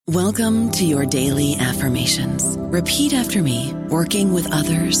Welcome to your daily affirmations. Repeat after me. Working with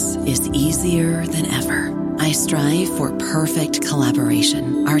others is easier than ever. I strive for perfect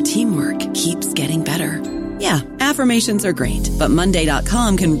collaboration. Our teamwork keeps getting better. Yeah, affirmations are great, but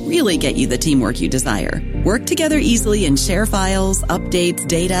Monday.com can really get you the teamwork you desire. Work together easily and share files, updates,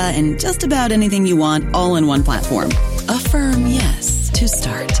 data, and just about anything you want all in one platform. Affirm yes to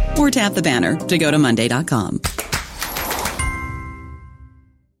start, or tap the banner to go to Monday.com.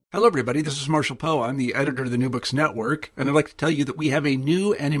 Hello, everybody. This is Marshall Poe. I'm the editor of the New Books Network, and I'd like to tell you that we have a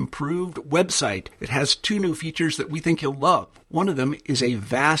new and improved website. It has 2 new features that we think you'll love. One of them is a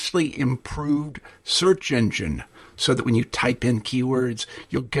vastly improved search engine, so that when you type in keywords,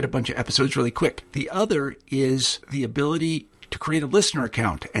 you'll get a bunch of episodes really quick. The other is the ability to create a listener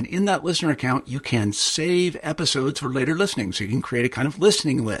account, and in that listener account, you can save episodes for later listening, so you can create a kind of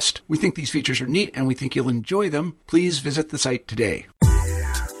listening list. We think these features are neat, and we think you'll enjoy them. Please visit the site today.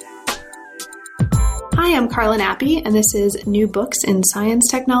 Hi, I'm Carla Nappi, and this is New Books in Science,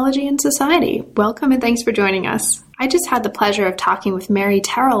 Technology, and Society. Welcome and thanks for joining us. I just had the pleasure of talking with Mary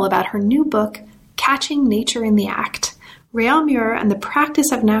Terrell about her new book, Catching Nature in the Act, Réaumur and the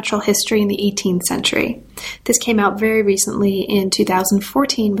Practice of Natural History in the 18th Century. This came out very recently in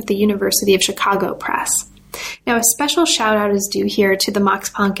 2014 with the University of Chicago Press. Now, a special shout out is due here to the Max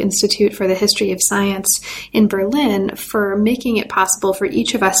Planck Institute for the History of Science in Berlin for making it possible for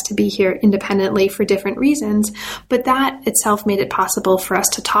each of us to be here independently for different reasons, but that itself made it possible for us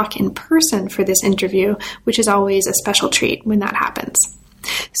to talk in person for this interview, which is always a special treat when that happens.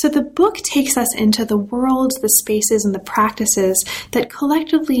 So the book takes us into the worlds, the spaces, and the practices that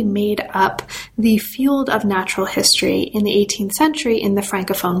collectively made up the field of natural history in the 18th century in the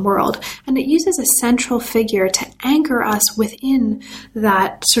Francophone world. And it uses a central figure to anchor us within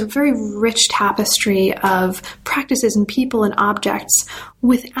that sort of very rich tapestry of practices and people and objects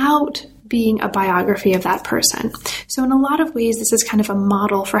without being a biography of that person. So in a lot of ways, this is kind of a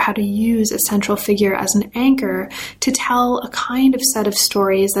model for how to use a central figure as an anchor to tell a kind of set of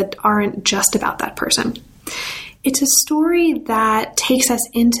stories that aren't just about that person. It's a story that takes us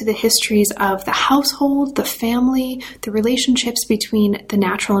into the histories of the household, the family, the relationships between the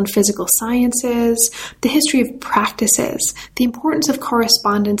natural and physical sciences, the history of practices, the importance of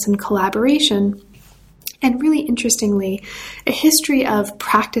correspondence and collaboration, and really interestingly, a history of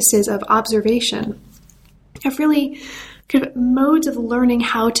practices of observation, of really kind of modes of learning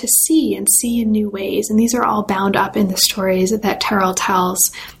how to see and see in new ways. And these are all bound up in the stories that Terrell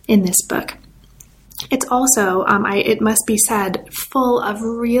tells in this book. It's also, it must be said, full of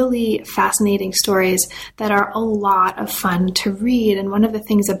really fascinating stories that are a lot of fun to read. And one of the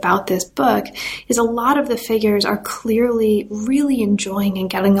things about this book is a lot of the figures are clearly really enjoying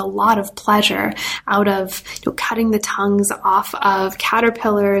and getting a lot of pleasure out of cutting the tongues off of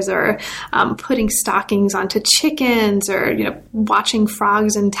caterpillars or putting stockings onto chickens or watching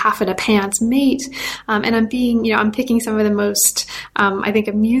frogs in taffeta pants mate. And I'm picking some of the most I think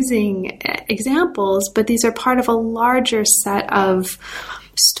amusing examples. But these are part of a larger set of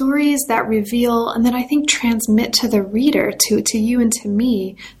stories that reveal and then I think transmit to the reader, to you and to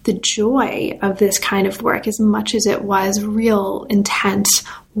me, the joy of this kind of work as much as it was real intense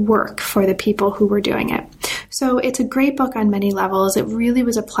work for the people who were doing it. So it's a great book on many levels. It really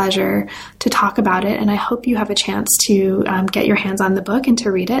was a pleasure to talk about it, and I hope you have a chance to get your hands on the book and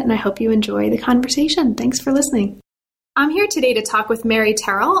to read it, and I hope you enjoy the conversation. Thanks for listening. I'm here today to talk with Mary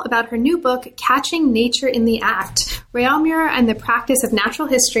Terrell about her new book, Catching Nature in the Act, Réaumur and the Practice of Natural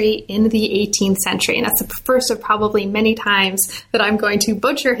History in the 18th Century. And that's the first of probably many times that I'm going to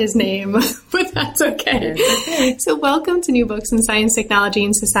butcher his name, but that's okay. So welcome to New Books in Science, Technology,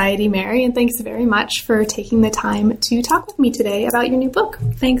 and Society, Mary, and thanks very much for taking the time to talk with me today about your new book.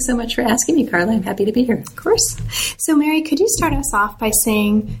 Thanks so much for asking me, Carla. I'm happy to be here. Of course. So Mary, could you start us off by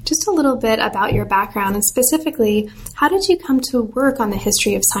saying just a little bit about your background and specifically, how did you come to work on the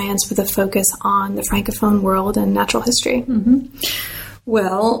history of science with a focus on the Francophone world and natural history? Mm-hmm.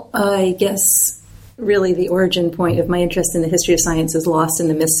 Well, I guess really the origin point of my interest in the history of science is lost in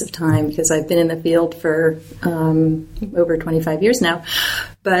the mists of time because I've been in the field for over 25 years now.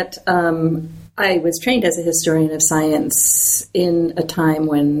 But I was trained as a historian of science in a time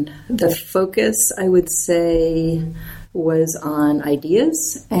when the focus, I would say, was on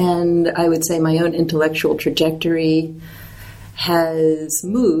ideas, and I would say my own intellectual trajectory has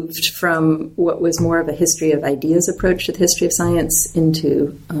moved from what was more of a history of ideas approach to the history of science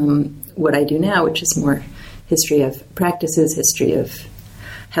into what I do now, which is more history of practices, history of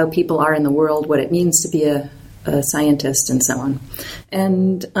how people are in the world, what it means to be a scientist, and so on.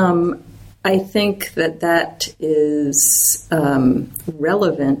 And I think that is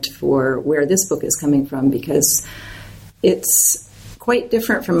relevant for where this book is coming from, because it's quite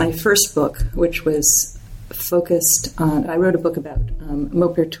different from my first book, which was focused on, I wrote a book about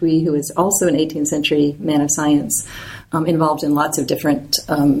Maupertuis, who is also an 18th century man of science, involved in lots of different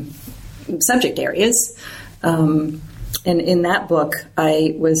subject areas. And in that book,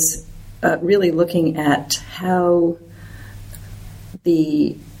 I was really looking at how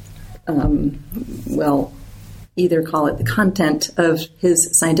the either call it the content of his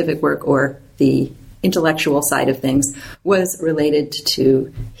scientific work or the intellectual side of things was related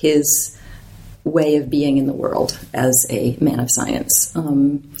to his way of being in the world as a man of science.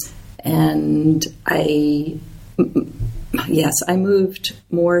 And I moved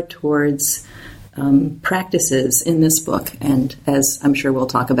more towards practices in this book, and as I'm sure we'll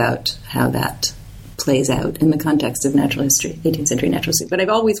talk about how that plays out in the context of natural history, 18th century natural history. But I've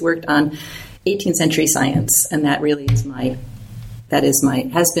always worked on 18th century science, and that really is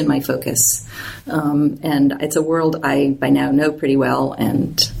has been my focus. And it's a world I by now know pretty well,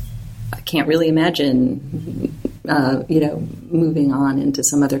 and I can't really imagine, moving on into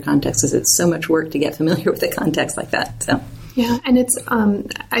some other context, because it's so much work to get familiar with a context like that. So. Yeah, and it's,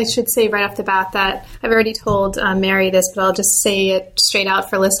 I should say right off the bat that I've already told Mary this, but I'll just say it straight out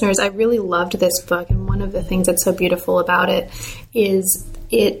for listeners. I really loved this book, and one of the things that's so beautiful about it is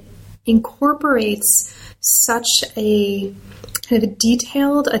it incorporates such a kind of a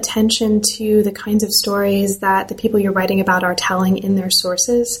detailed attention to the kinds of stories that the people you're writing about are telling in their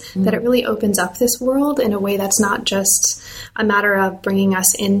sources, that it really opens up this world in a way that's not just a matter of bringing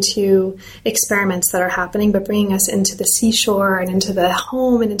us into experiments that are happening, but bringing us into the seashore and into the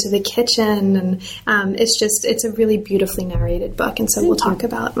home and into the kitchen. And it's a really beautifully narrated book. And so we'll talk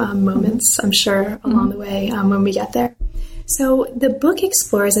about moments, I'm sure, along the way when we get there. So the book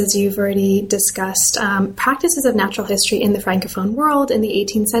explores, as you've already discussed, practices of natural history in the Francophone world in the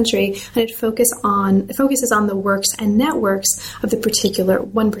 18th century, and it focuses on the works and networks of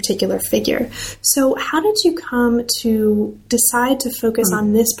one particular figure. So how did you come to decide to focus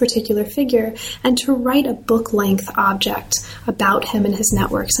on this particular figure and to write a book-length object about him and his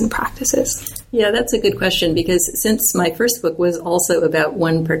networks and practices? Yeah, that's a good question, because since my first book was also about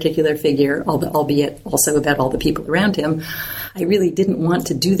one particular figure, albeit also about all the people around him, I really didn't want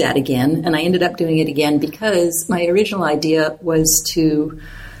to do that again, and I ended up doing it again because my original idea was to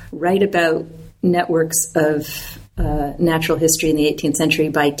write about networks of natural history in the 18th century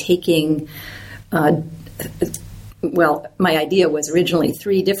by taking, my idea was originally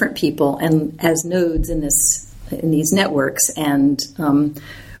 3 different people and as nodes in these networks, and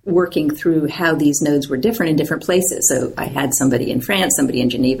working through how these nodes were different in different places. So I had somebody in France, somebody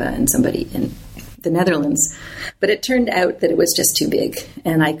in Geneva, and somebody in the Netherlands. But it turned out that it was just too big,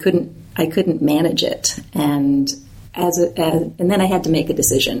 and I couldn't manage it. And and then I had to make a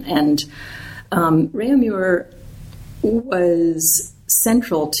decision. And Réaumur was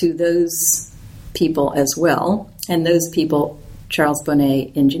central to those people as well. And those people, Charles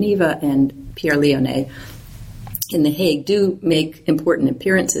Bonnet in Geneva and Pierre Lionnet in The Hague, do make important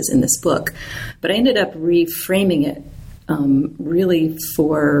appearances in this book. But I ended up reframing it really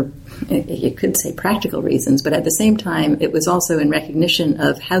for, you could say, practical reasons, but at the same time, it was also in recognition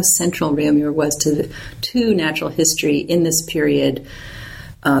of how central Réaumur was to natural history in this period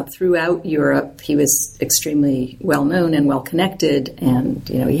throughout Europe. He was extremely well known and well connected, and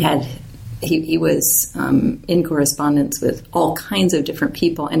he was in correspondence with all kinds of different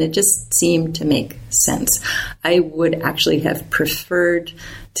people, and it just seemed to make sense. I would actually have preferred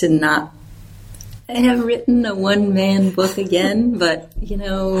to not have written a one-man book again, but,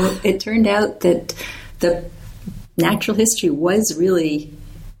 it turned out that the natural history was really,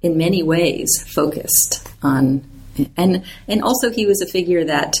 in many ways, focused on, and also he was a figure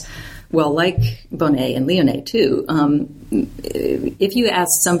that, well, like Bonnet and Lionnet too, if you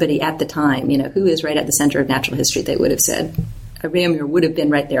asked somebody at the time, who is right at the center of natural history, they would have said Réaumur would have been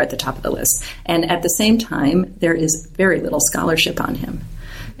right there at the top of the list. And at the same time, there is very little scholarship on him.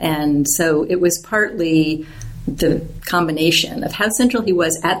 And so it was partly the combination of how central he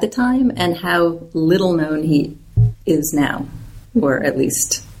was at the time and how little known he is now, or at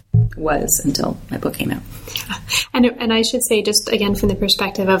least was until my book came out. And I should say, just again from the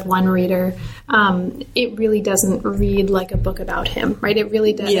perspective of one reader, it really doesn't read like a book about him, right? It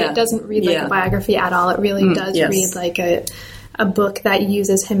really does. Yeah. It doesn't read like a biography at all. It really does read like a book that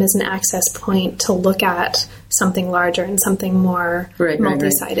uses him as an access point to look at something larger and something more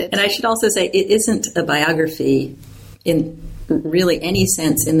multi-sided. Right. And I should also say, it isn't a biography in really any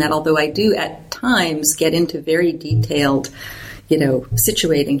sense, in that although I do at times get into very detailed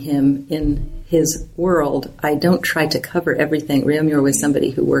situating him in his world, I don't try to cover everything. Réaumur was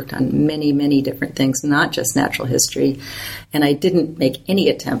somebody who worked on many, many different things, not just natural history, and I didn't make any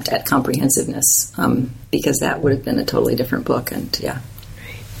attempt at comprehensiveness because that would have been a totally different book. And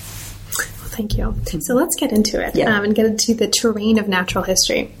Thank you. So let's get into it and get into the terrain of natural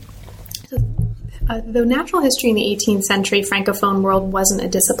history. Though natural history in the 18th century Francophone world wasn't a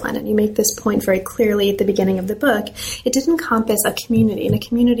discipline, and you make this point very clearly at the beginning of the book, it did encompass a community, and a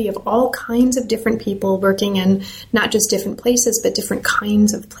community of all kinds of different people working in not just different places, but different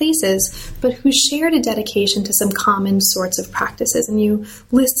kinds of places, but who shared a dedication to some common sorts of practices. And you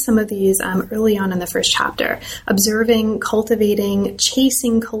list some of these early on in the first chapter: observing, cultivating,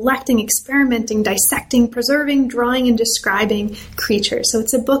 chasing, collecting, experimenting, dissecting, preserving, drawing, and describing creatures. So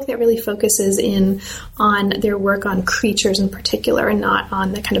it's a book that really focuses in on their work on creatures in particular, and not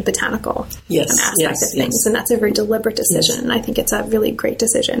on the kind of botanical aspect of things. And that's a very deliberate decision. And I think it's a really great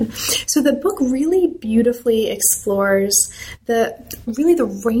decision. So the book really beautifully explores the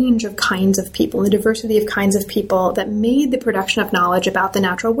range of kinds of people, the diversity of kinds of people that made the production of knowledge about the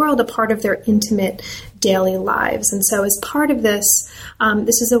natural world a part of their intimate daily lives. And so as part of this,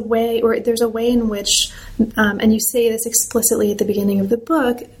 there's a way in which, and you say this explicitly at the beginning of the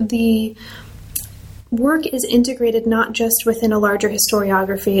book, the work is integrated not just within a larger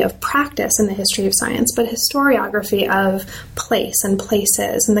historiography of practice in the history of science, but historiography of place and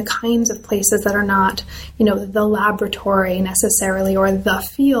places, and the kinds of places that are not, the laboratory necessarily or the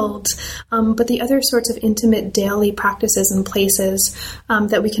field, but the other sorts of intimate daily practices and places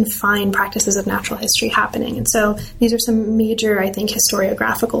that we can find practices of natural history happening. And so these are some major, I think,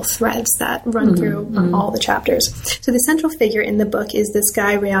 historiographical threads that run through all the chapters. So the central figure in the book is this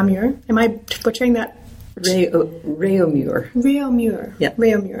guy, Réaumur. Am I butchering that? Réaumur. Réaumur. Yeah.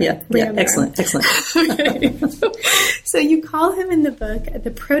 Réaumur. Yeah. Réaumur. Excellent. Okay. So you call him in the book the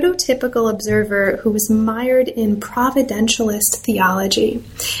prototypical observer who was mired in providentialist theology.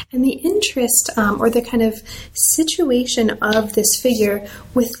 And the interest or the kind of situation of this figure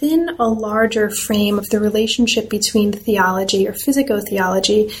within a larger frame of the relationship between theology or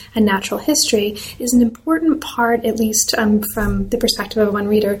physico-theology and natural history is an important part, at least from the perspective of one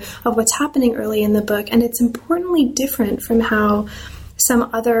reader, of what's happening early in the book. And it's importantly different from how some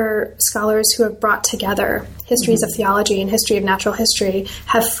other scholars who have brought together histories of theology and history of natural history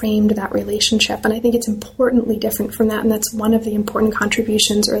have framed that relationship. And I think it's importantly different from that, and that's one of the important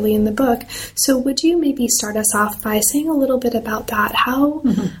contributions early in the book. So would you maybe start us off by saying a little bit about that? How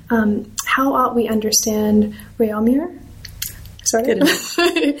ought we understand Réaumur?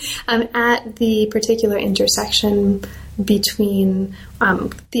 At the particular intersection between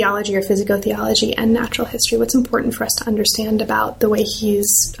theology or physico-theology and natural history? What's important for us to understand about the way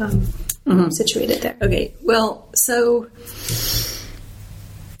he's situated there? Okay, well, so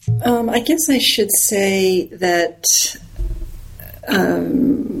I guess I should say that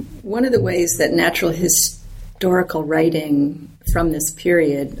one of the ways that natural historical writing from this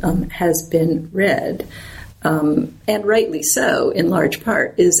period has been read, and rightly so in large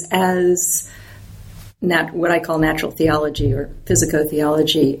part, is as what I call natural theology or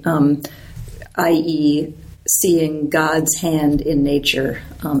physico-theology, i.e. seeing God's hand in nature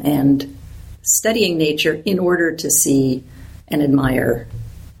and studying nature in order to see and admire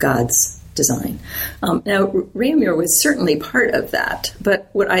God's design. Now, Réaumur was certainly part of that, but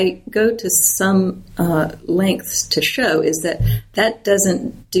what I go to some lengths to show is that that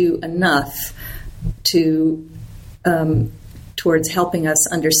doesn't do enough to towards helping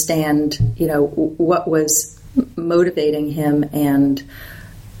us understand, what was motivating him and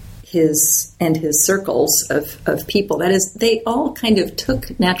his circles of people. That is, they all kind of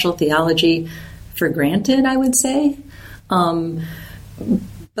took natural theology for granted, I would say.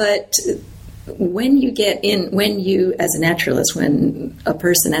 But when you as a naturalist, when a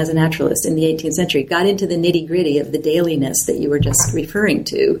person as a naturalist in the 18th century got into the nitty-gritty of the dailiness that you were just referring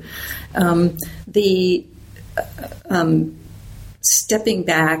to, stepping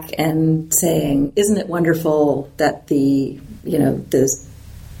back and saying, isn't it wonderful that the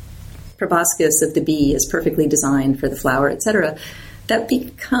proboscis of the bee is perfectly designed for the flower, etc., that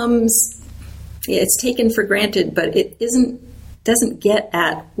becomes, it's taken for granted, but it doesn't get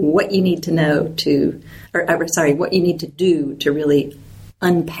at what you need to know what you need to do to really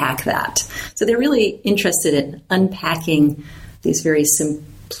unpack that. So they're really interested in unpacking these very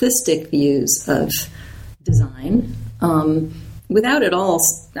simplistic views of design, without at all,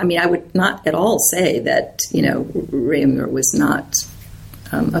 I would not at all say that, Réaumur was not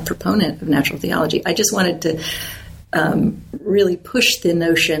a proponent of natural theology. I just wanted to really pushed the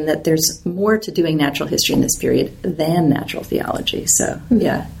notion that there's more to doing natural history in this period than natural theology. So,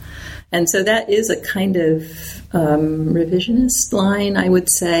 yeah. And so that is a kind of revisionist line, I would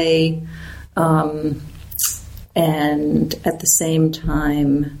say. And at the same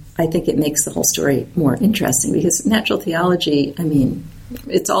time, I think it makes the whole story more interesting because natural theology, I mean,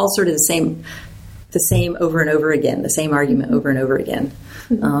 it's all sort of the same over and over again, the same argument over and over again.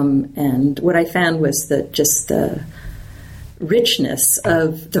 And what I found was that just the richness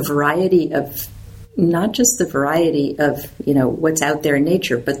of the variety of, not just the variety of, what's out there in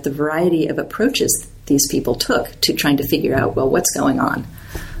nature, but the variety of approaches these people took to trying to figure out, well, what's going on.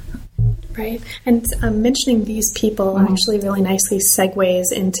 Right. And mentioning these people actually really nicely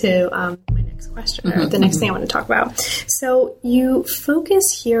segues into my next question, or the next thing I want to talk about. So you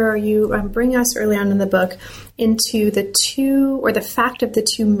focus here, you bring us early on in the book into the fact of the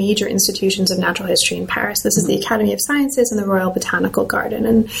two major institutions of natural history in Paris. This is the Academy of Sciences and the Royal Botanical Garden.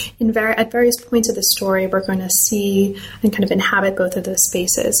 And at various points of the story, we're going to see and kind of inhabit both of those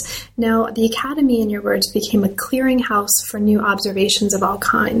spaces. Now, the Academy, in your words, became a clearinghouse for new observations of all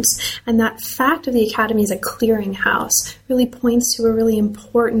kinds. And that fact of the Academy as a clearinghouse really points to a really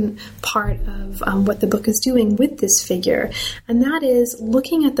important part of what the book is doing with this figure. And that is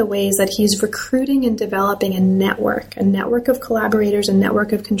looking at the ways that he's recruiting and developing a network of collaborators, a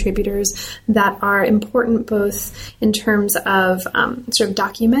network of contributors that are important both in terms of sort of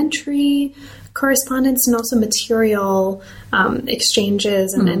documentary correspondence and also material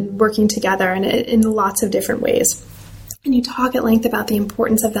exchanges and working together in lots of different ways. And you talk at length about the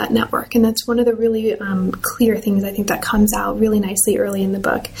importance of that network, and that's one of the really clear things I think that comes out really nicely early in the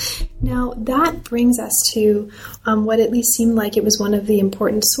book. Now, that brings us to what at least seemed like it was one of the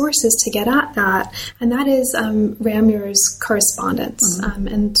important sources to get at that, and that is Réaumur's correspondence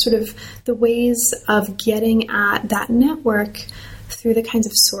and sort of the ways of getting at that network through the kinds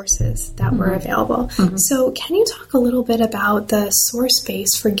of sources that were available. So can you talk a little bit about the source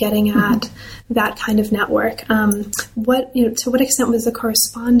base for getting at that kind of network? To what extent was the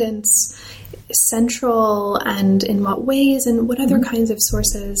correspondence central, and in what ways, and what other kinds of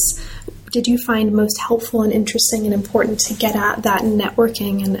sources did you find most helpful and interesting and important to get at that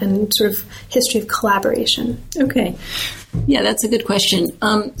networking and sort of history of collaboration? Okay. Yeah, that's a good question.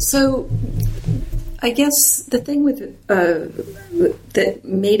 So I guess the thing that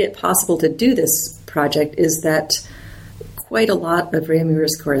made it possible to do this project is that quite a lot of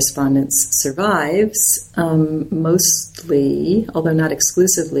Réaumur's correspondence survives, mostly, although not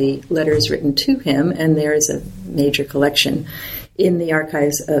exclusively, letters written to him, and there is a major collection in the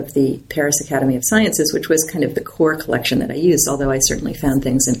archives of the Paris Academy of Sciences, which was kind of the core collection that I used, although I certainly found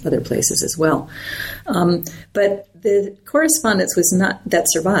things in other places as well. But the correspondence that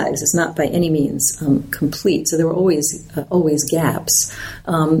survives is not by any means complete, so there were always gaps.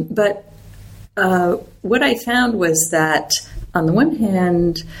 But what I found was that, on the one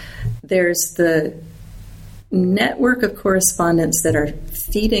hand, there's the network of correspondents that are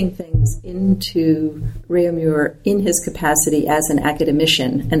feeding things into Réaumur in his capacity as an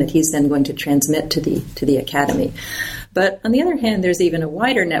academician, and that he's then going to transmit to the Academy. But on the other hand, there's even a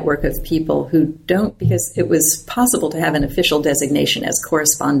wider network of people who don't, because it was possible to have an official designation as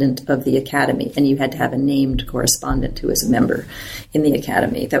correspondent of the Academy, and you had to have a named correspondent who was a member in the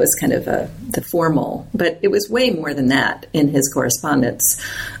Academy. That was kind of the formal, but it was way more than that in his correspondence.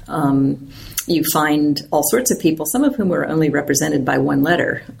 You find all sorts of people, some of whom are only represented by one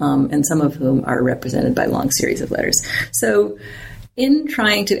letter, and some of whom are represented by long series of letters. So in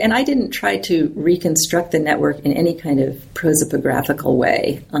trying to, and I didn't try to reconstruct the network in any kind of prosopographical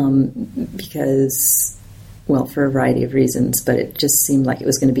way, because, well, for a variety of reasons, but it just seemed like it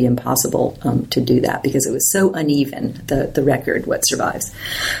was going to be impossible to do that because it was so uneven, the record, what survives.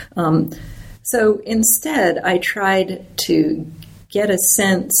 So instead, I tried to get a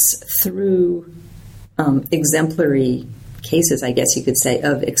sense through exemplary cases, I guess you could say,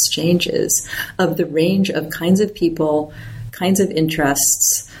 of exchanges, of the range of kinds of people, kinds of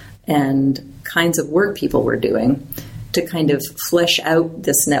interests, and kinds of work people were doing to kind of flesh out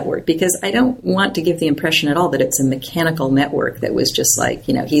this network. Because I don't want to give the impression at all that it's a mechanical network that was just like,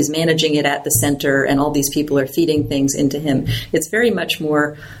 he's managing it at the center and all these people are feeding things into him. It's very much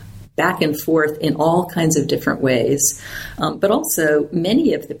more back and forth in all kinds of different ways. But also,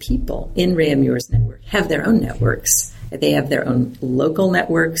 many of the people in Réaumur's network have their own networks. They have their own local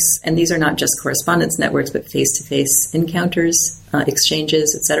networks, and these are not just correspondence networks, but face-to-face encounters,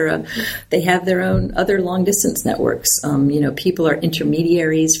 exchanges, etc. They have their own other long-distance networks. People are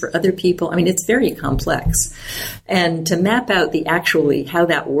intermediaries for other people. I mean, it's very complex. And to map out how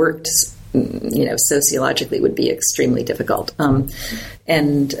that worked sociologically would be extremely difficult.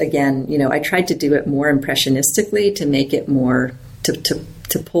 And again, I tried to do it more impressionistically to make it more,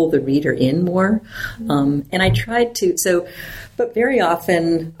 to pull the reader in more. And I tried to, but very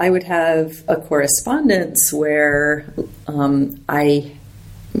often I would have a correspondence where I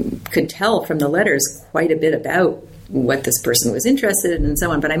could tell from the letters quite a bit about what this person was interested in and so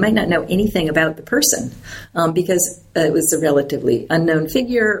on, but I might not know anything about the person because it was a relatively unknown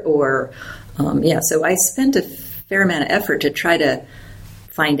figure so I spent a fair amount of effort to try to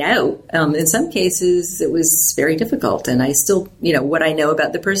find out. In some cases, it was very difficult, and I still, what I know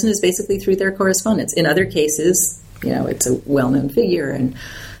about the person is basically through their correspondence. In other cases, it's a well-known figure and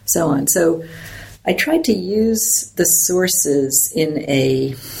so on. So I tried to use the sources in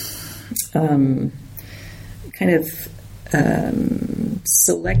a kind of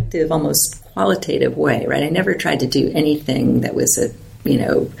selective, almost qualitative way, right? I never tried to do anything that was a,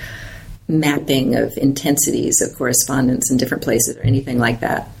 mapping of intensities of correspondence in different places or anything like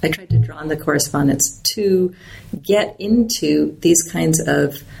that. I tried to draw on the correspondence to get into these kinds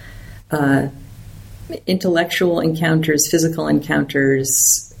of intellectual encounters, physical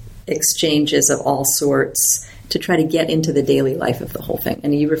encounters, exchanges of all sorts, to try to get into the daily life of the whole thing.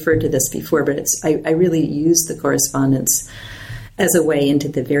 And you referred to this before, but I really use the correspondence as a way into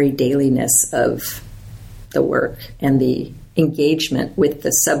the very dailiness of the work and the engagement with the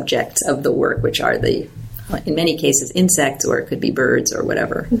subjects of the work, which are in many cases, insects, or it could be birds or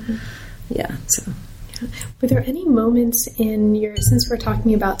whatever. Mm-hmm. Yeah, so... Were there any moments since we're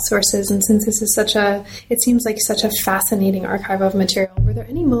talking about sources and since this is it seems like such a fascinating archive of material, were there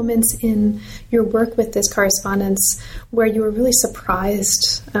any moments in your work with this correspondence where you were really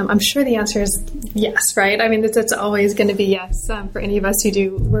surprised? I'm sure the answer is yes, right? I mean, it's always going to be yes for any of us who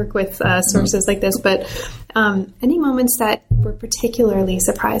do work with sources like this, but any moments that were particularly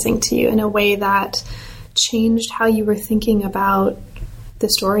surprising to you in a way that changed how you were thinking about the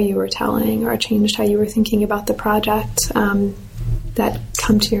story you were telling, or changed how you were thinking about the project, that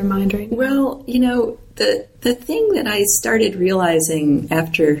come to your mind right now? Well, the thing that I started realizing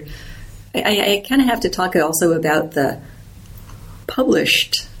after, I kind of have to talk also about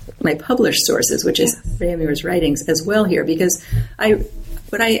my published sources, which is Réaumur's writings as well here, because I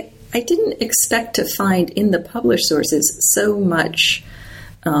didn't expect to find in the published sources so much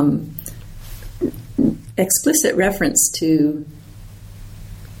explicit reference to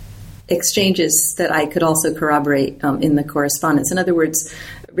exchanges that I could also corroborate in the correspondence. In other words,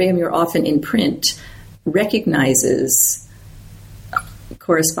 Réaumur often in print recognizes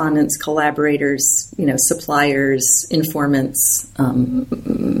correspondence, collaborators, suppliers, informants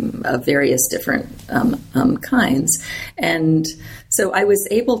of various different kinds. And so I was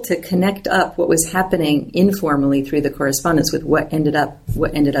able to connect up what was happening informally through the correspondence with what ended up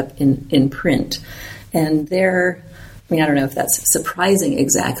in print. And there, I don't know if that's surprising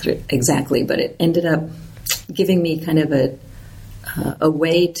exactly, but it ended up giving me kind of a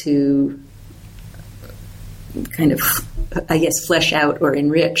way to kind of, I guess, flesh out or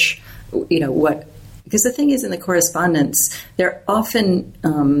enrich, because the thing is, in the correspondence, they're often,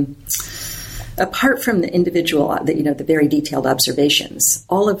 apart from the individual, the very detailed observations,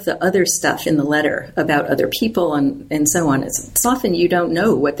 all of the other stuff in the letter about other people and so on, it's often you don't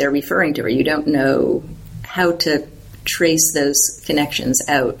know what they're referring to, or you don't know how to trace those connections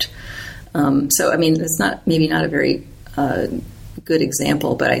out. So, I mean, it's maybe not a very good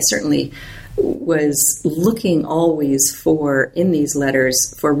example, but I certainly was looking always for, in these letters,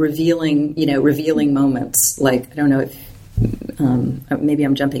 for revealing moments. Like, I don't know if maybe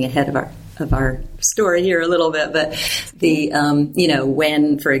I'm jumping ahead of our story here a little bit, but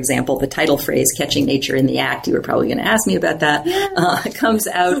when, for example, the title phrase "catching nature in the act," you were probably going to ask me about that. It comes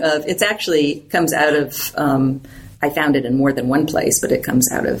out of. I found it in more than one place, but it comes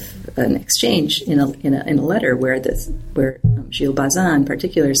out of an exchange in a letter where Gilles Bazin in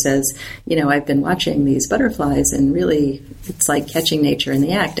particular says, I've been watching these butterflies, and really it's like catching nature in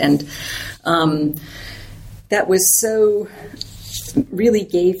the act. And that was really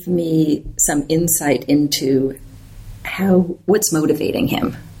gave me some insight into what's motivating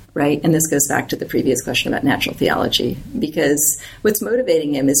him, right? And this goes back to the previous question about natural theology, because what's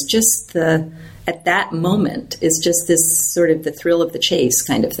motivating him is just at that moment is just this sort of the thrill of the chase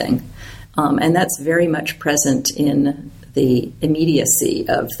kind of thing. And that's very much present in the immediacy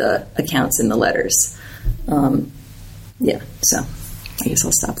of the accounts in the letters. So. I guess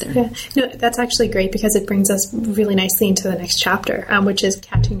I'll stop there. Yeah, no, that's actually great because it brings us really nicely into the next chapter, which is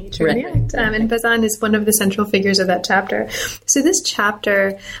Catching Nature in the Act. And Bazin is one of the central figures of that chapter. So this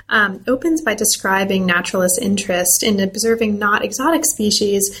chapter opens by describing naturalists' interest in observing not exotic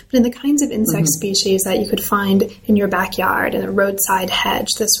species, but in the kinds of insect species that you could find in your backyard, in a roadside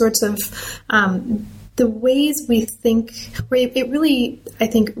hedge, the sorts of the ways we think, where it really, I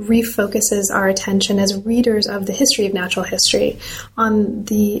think, refocuses our attention as readers of the history of natural history on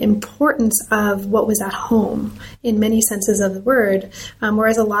the importance of what was at home in many senses of the word,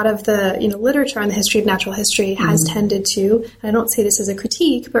 whereas a lot of the literature on the history of natural history has tended to, and I don't say this as a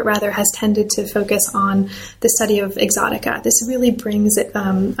critique, but rather has tended to focus on the study of exotica. This really brings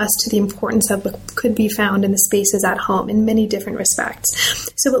us to the importance of what could be found in the spaces at home in many different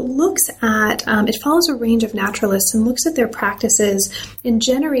respects. So it looks at, it follows a range of naturalists and looks at their practices in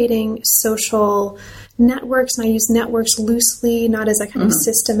generating social networks, and I use networks loosely, not as a kind of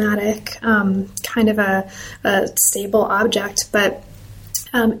systematic, kind of a stable object, but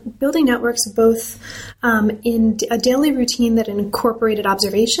building networks both in a daily routine that incorporated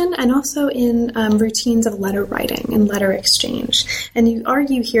observation and also in routines of letter writing and letter exchange. And you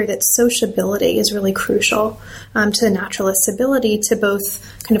argue here that sociability is really crucial to the naturalist's ability to both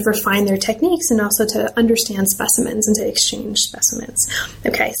kind of refine their techniques and also to understand specimens and to exchange specimens.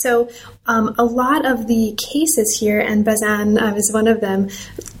 Okay, so a lot of the cases here, and Bazin is one of them,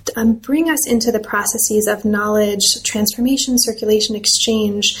 bring us into the processes of knowledge transformation, circulation,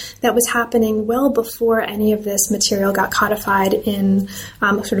 exchange that was happening well before any of this material got codified in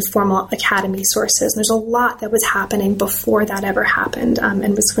sort of formal academy sources. And there's a lot that was happening before that ever happened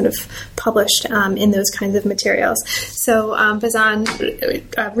and was sort of published in those kinds of materials. So Bazin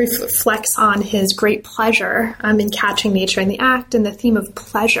reflects on his great pleasure in catching nature in the act, and the theme of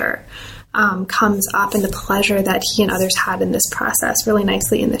pleasure comes up in the pleasure that he and others had in this process really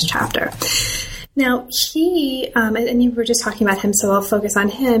nicely in this chapter. Now, he, and you were just talking about him, so I'll focus on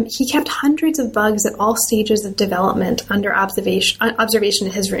him, he kept hundreds of bugs at all stages of development under observation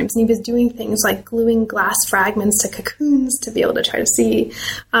in his rooms. And he was doing things like gluing glass fragments to cocoons to be able to try to see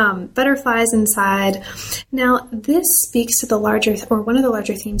butterflies inside. Now, this speaks to the larger, or one of the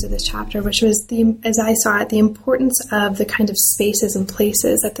larger themes of this chapter, which was, as I saw it, the importance of the kind of spaces and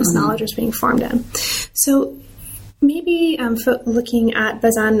places that this knowledge was being formed in. So, maybe looking at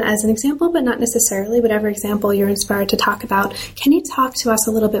Bazin as an example, but not necessarily, whatever example you're inspired to talk about, can you talk to us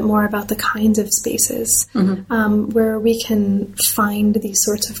a little bit more about the kinds of spaces where we can find these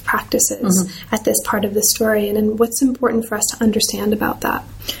sorts of practices at this part of the story, and what's important for us to understand about that?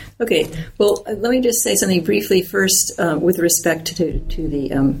 Okay, well, let me just say something briefly first with respect to the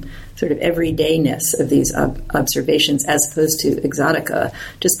sort of everydayness of these observations as opposed to exotica,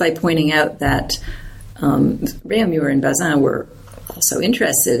 just by pointing out that Réaumur and Bazin were also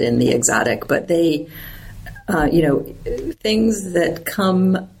interested in the exotic, but they, things that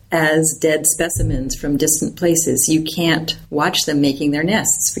come as dead specimens from distant places, you can't watch them making their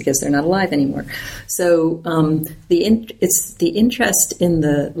nests because they're not alive anymore. So it's the interest in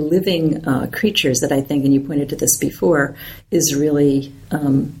the living creatures that I think, and you pointed to this before, is really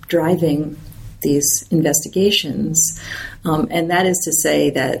driving these investigations. And that is to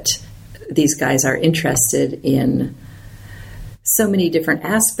say that these guys are interested in so many different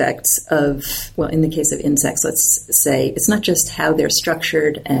aspects of, well, in the case of insects, let's say, it's not just how they're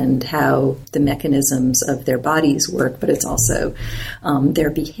structured and how the mechanisms of their bodies work, but it's also their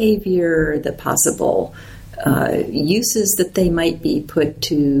behavior, the possible uses that they might be put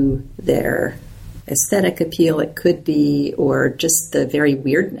to their aesthetic appeal, it could be, or just the very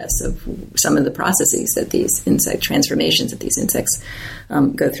weirdness of some of the processes that these insect transformations that these insects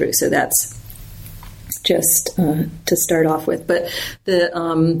go through. So that's just to start off with. But the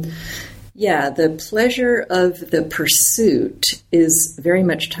pleasure of the pursuit is very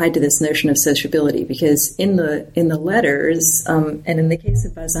much tied to this notion of sociability, because in the letters, and in the case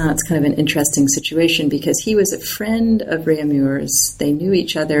of Bazin, it's kind of an interesting situation because he was a friend of Réaumur's. They knew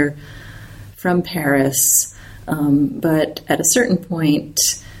each other from Paris, but at a certain point,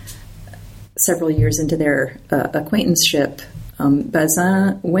 several years into their acquaintanceship,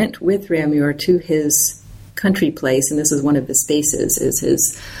 Bazin went with Réaumur to his country place, and this is one of the spaces, is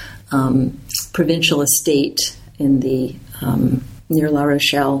his provincial estate in the near La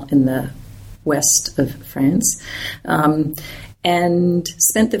Rochelle in the west of France. And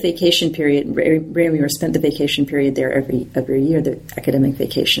spent the vacation period, Réaumur spent the vacation period there every year, the academic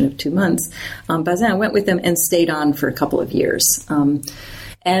vacation of 2 months. Bazin went with them and stayed on for a couple of years.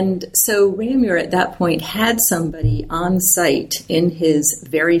 And so Réaumur at that point had somebody on site in his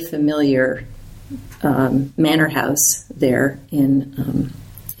very familiar manor house there in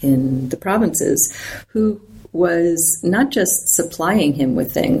the provinces, who was not just supplying him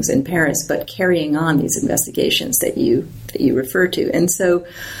with things in Paris, but carrying on these investigations that you refer to. And so,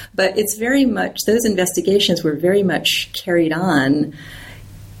 but it's very much, those investigations were very much carried on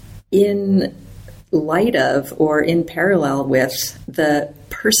in light of or in parallel with the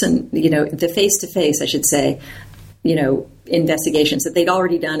person, the face-to-face, I should say, investigations that they'd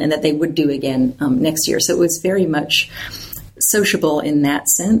already done and that they would do again next year. So it was very much sociable in that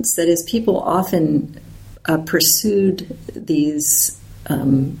sense. That is, people often pursued these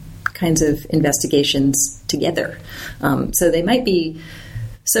kinds of investigations together. So they might be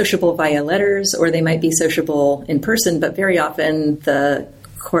sociable via letters or they might be sociable in person, but very often this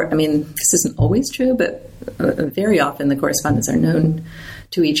isn't always true, but very often the correspondents are known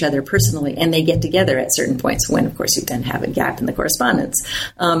to each other personally, and they get together at certain points when, of course, you then have a gap in the correspondence.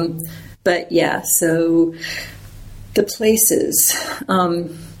 But yeah, so the places.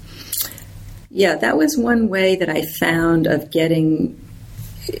 That was one way that I found of getting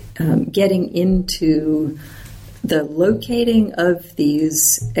into the locating of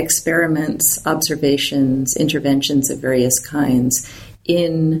these experiments, observations, interventions of various kinds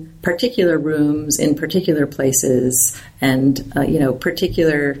in particular rooms, in particular places, and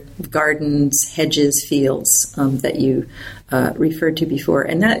particular gardens, hedges, fields that you referred to before.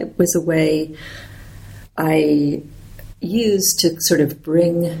 And that was a way I used to sort of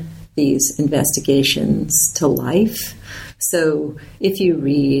bring these investigations to life. So if you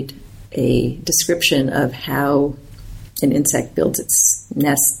read a description of how an insect builds its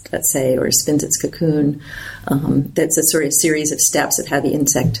nest, let's say, or spins its cocoon, that's a sort of series of steps of how the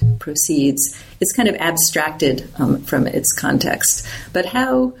insect proceeds. It's kind of abstracted from its context. But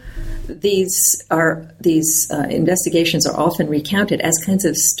how these investigations are often recounted as kinds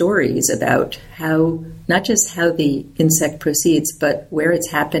of stories about how, not just how the insect proceeds, but where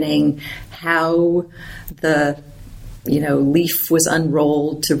it's happening, how the leaf was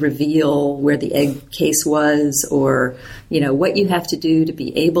unrolled to reveal where the egg case was, or, what you have to do to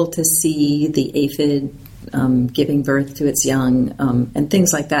be able to see the aphid giving birth to its young, and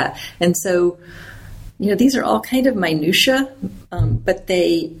things like that. And so, these are all kind of minutiae, but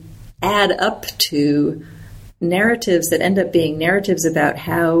they add up to narratives that end up being narratives about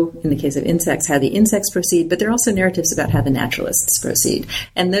how, in the case of insects, how the insects proceed, but they're also narratives about how the naturalists proceed.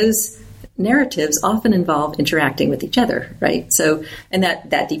 And those narratives often involve interacting with each other, right? So, and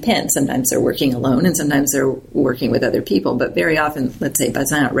that depends. Sometimes they're working alone and sometimes they're working with other people. But very often, let's say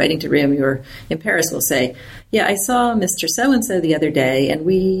Bazin, writing to Réaumur in Paris, will say, yeah, I saw Mr. So-and-so the other day and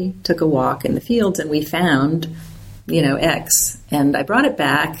we took a walk in the fields and we found, X. And I brought it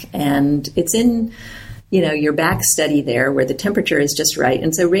back and it's in, your back study there where the temperature is just right.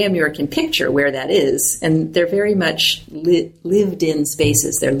 And so Réaumur can picture where that is. And they're very much lived in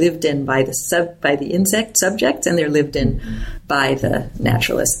spaces. They're lived in by the insect subjects, and they're lived in by the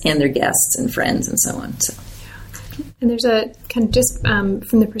naturalists and their guests and friends and so on. So. And there's a kind of just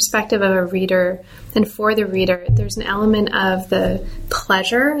from the perspective of a reader and for the reader, there's an element of the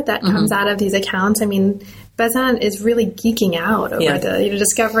pleasure that comes out of these accounts. I mean, Bazin is really geeking out over the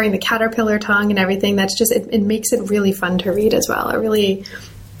discovering the caterpillar tongue and everything. That's just it makes it really fun to read as well. It really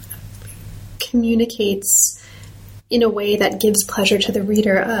communicates in a way that gives pleasure to the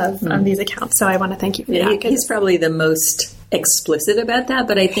reader of these accounts. So I want to thank you for that. He's probably the most explicit about that,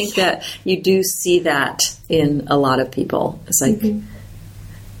 but I think that you do see that in a lot of people. It's like,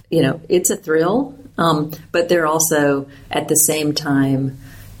 it's a thrill, but they're also at the same time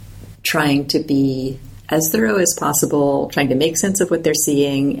trying to be as thorough as possible, trying to make sense of what they're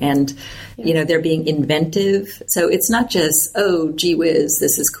seeing, and they're being inventive. So it's not just, oh, gee whiz,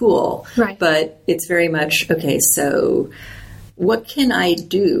 this is cool, right? But it's very much, okay, so what can I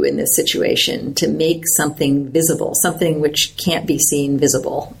do in this situation to make something visible, something which can't be seen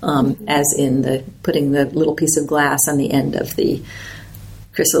visible, as in putting the little piece of glass on the end of the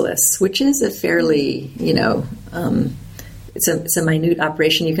chrysalis, which is a fairly, it's a minute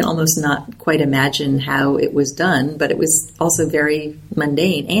operation. You can almost not quite imagine how it was done, but it was also very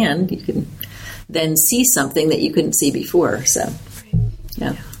mundane, and you can then see something that you couldn't see before. So,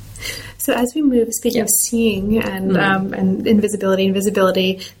 yeah. So as we move, speaking of seeing and invisibility and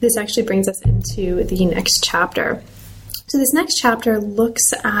visibility, this actually brings us into the next chapter. So this next chapter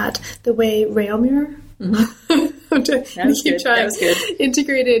looks at the way Réaumur That was good.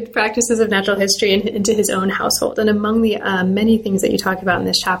 Integrated practices of natural history into his own household. And among the many things that you talk about in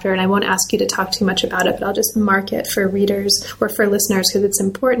this chapter, and I won't ask you to talk too much about it, but I'll just mark it for readers or for listeners because it's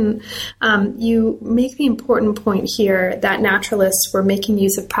important. You make the important point here that naturalists were making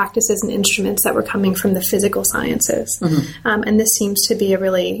use of practices and instruments that were coming from the physical sciences. And this seems to be a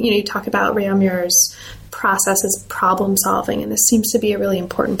really, you talk about Réaumur's process as problem solving, and this seems to be a really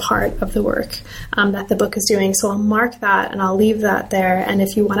important part of the work that the book is doing. So I'll mark that and I'll leave that there, and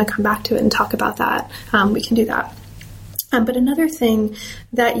if you want to come back to it and talk about that, we can do that. But another thing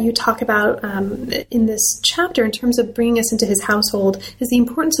that you talk about in this chapter in terms of bringing us into his household is the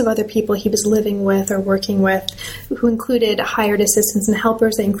importance of other people he was living with or working with, who included hired assistants and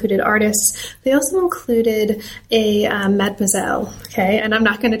helpers. They included artists. They also included a mademoiselle, okay? And I'm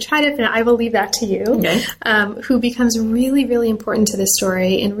not going to try to, I will leave that to you, okay. Who becomes really, really important to this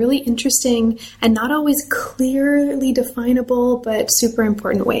story in really interesting and not always clearly definable, but super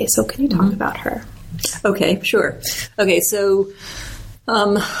important ways. So can you talk about her? Okay, sure. Okay, so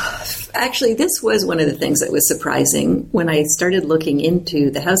actually this was one of the things that was surprising when I started looking into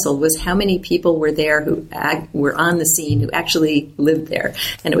the household was how many people were there who were on the scene who actually lived there.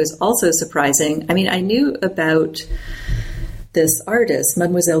 And it was also surprising. I mean, I knew about this artist,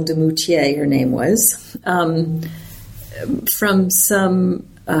 Mademoiselle de Moutier, her name was, from some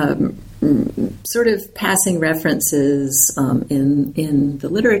sort of passing references in the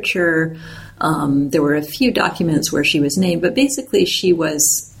literature. There were a few documents where she was named, but basically she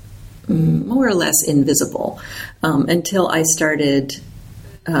was more or less invisible until I started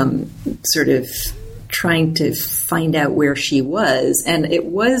sort of trying to find out where she was. And it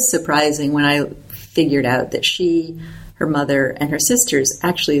was surprising when I figured out that she, her mother, and her sisters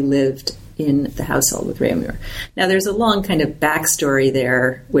actually lived in the household with Réaumur. Now, there's a long kind of backstory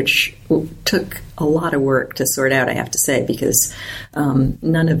there, which took a lot of work to sort out, I have to say, because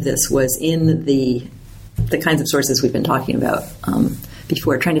none of this was in the kinds of sources we've been talking about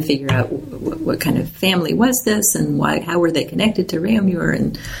before, trying to figure out what kind of family was this and how were they connected to Réaumur.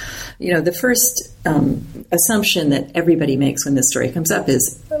 And, the first assumption that everybody makes when this story comes up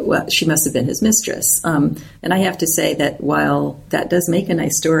is, well, she must have been his mistress. And I have to say that while that does make a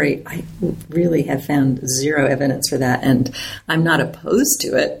nice story, I really have found zero evidence for that. And I'm not opposed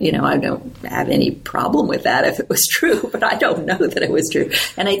to it. I don't have any problem with that if it was true, but I don't know that it was true.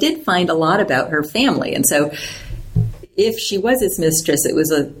 And I did find a lot about her family. And so if she was his mistress, it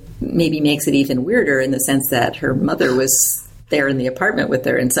was maybe makes it even weirder in the sense that her mother was there in the apartment with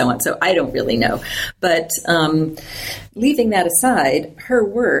her and so on. So I don't really know. But leaving that aside, her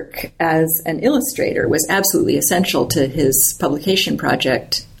work as an illustrator was absolutely essential to his publication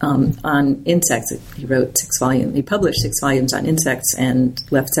project on insects. He wrote 6 volumes. He published 6 volumes on insects and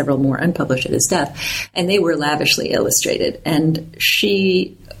left several more unpublished at his death. And they were lavishly illustrated. And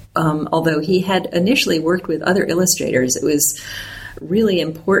she, although he had initially worked with other illustrators, it was really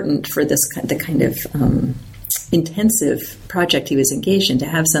important for the kind of intensive project he was engaged in to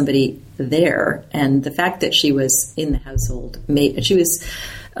have somebody there. And the fact that she was in the household, she was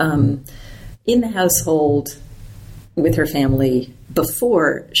in the household with her family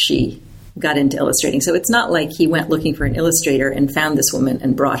before she got into illustrating. So it's not like he went looking for an illustrator and found this woman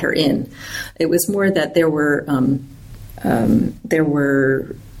and brought her in. It was more that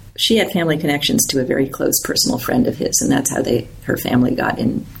she had family connections to a very close personal friend of his, and that's how her family got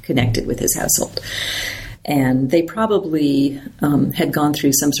connected with his household. And they probably had gone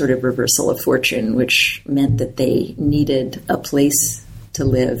through some sort of reversal of fortune, which meant that they needed a place to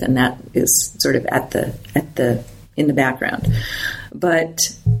live, and that is sort of in the background. But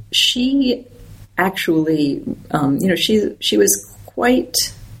she actually, she was quite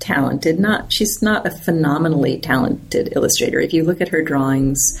talented. She's not a phenomenally talented illustrator. If you look at her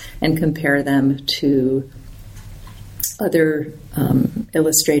drawings and compare them to other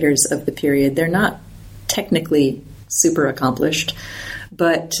illustrators of the period, they're not technically super accomplished,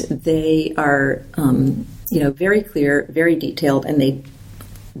 but they are, very clear, very detailed, and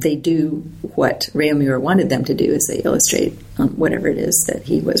they do what Réaumur wanted them to do, is they illustrate whatever it is that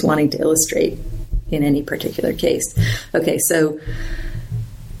he was wanting to illustrate in any particular case. Okay, so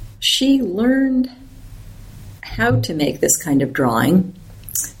she learned how to make this kind of drawing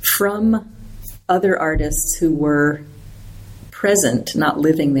from other artists who were present, not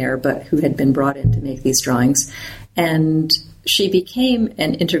living there, but who had been brought in to make these drawings. And she became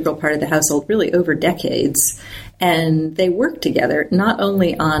an integral part of the household really over decades. And they worked together, not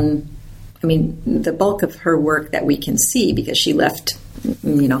only on the bulk of her work that we can see, because she left,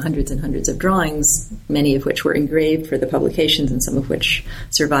 hundreds and hundreds of drawings, many of which were engraved for the publications and some of which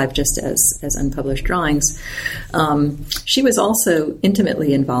survived just as unpublished drawings. She was also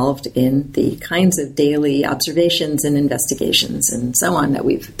intimately involved in the kinds of daily observations and investigations and so on that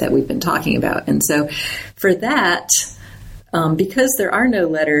we've been talking about. And so for that, because there are no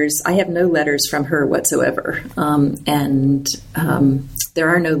letters, I have no letters from her whatsoever. There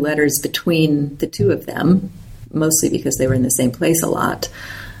are no letters between the two of them, mostly because they were in the same place a lot,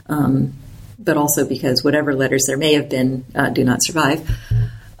 but also because whatever letters there may have been do not survive.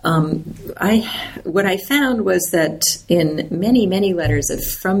 What I found was that in many, many letters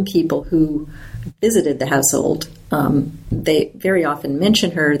from people who visited the household, they very often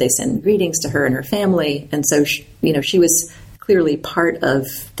mention her, they send greetings to her and her family, and so she was clearly part of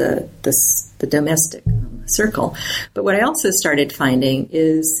the domestic circle. But what I also started finding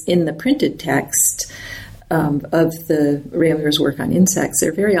is in the printed text of the Réaumur's work on insects,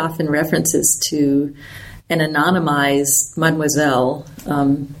 there are very often references to an anonymized mademoiselle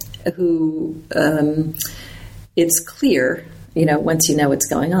who it's clear, once you know what's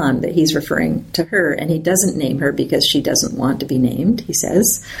going on, that he's referring to her, and he doesn't name her because she doesn't want to be named, he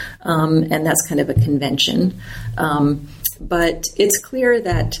says, and that's kind of a convention. But it's clear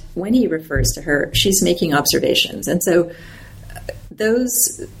that when he refers to her, she's making observations. And so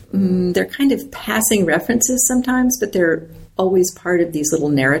those, they're kind of passing references sometimes, but they're always part of these little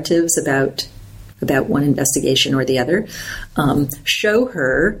narratives about one investigation or the other. Show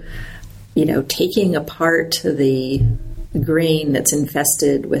her, taking apart the grain that's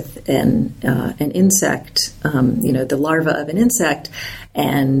infested with an insect, the larva of an insect,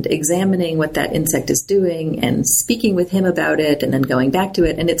 and examining what that insect is doing and speaking with him about it and then going back to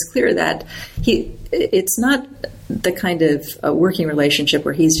it. And it's clear that it's not the kind of working relationship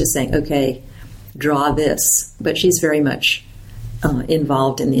where he's just saying, okay, draw this, but she's very much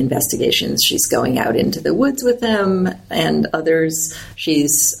involved in the investigations. She's going out into the woods with them and others.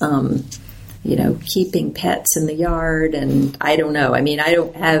 She's keeping pets in the yard, and I don't know.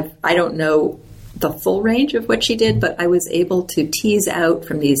 I don't know the full range of what she did, but I was able to tease out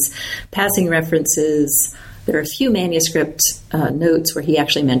from these passing references. There are a few manuscript notes where he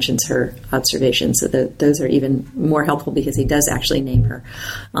actually mentions her observations, so those are even more helpful because he does actually name her.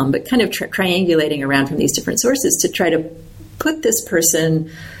 But kind of triangulating around from these different sources to try to put this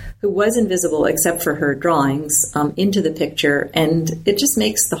person who was invisible except for her drawings into the picture, and it just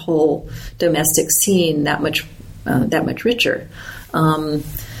makes the whole domestic scene that much richer.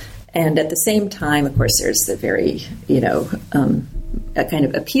 And at the same time, of course, there's the very, a kind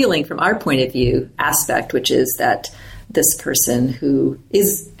of appealing from our point of view aspect, which is that this person who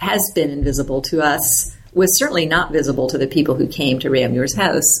has been invisible to us was certainly not visible to the people who came to Réaumur's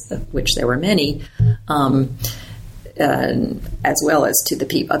house, of which there were many, as well as to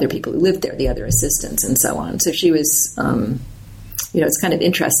the other people who lived there, the other assistants and so on. So she was, it's kind of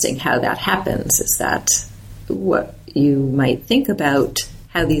interesting how that happens, is that what you might think about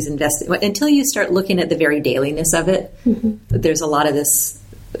how these until you start looking at the very dailiness of it, there's a lot of this,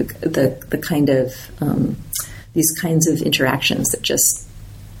 the kind of, these kinds of interactions that just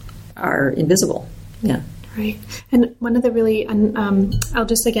are invisible. Yeah. Right. And one of the really, I'll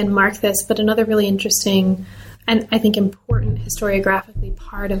just again mark this, but another really interesting and I think important historiographically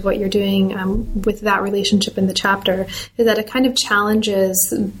part of what you're doing with that relationship in the chapter is that it kind of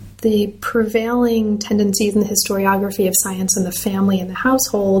challenges the prevailing tendencies in the historiography of science and the family and the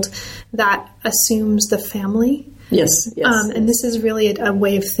household that assumes the family. Yes. And this is really a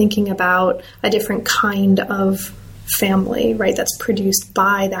way of thinking about a different kind of family, right, that's produced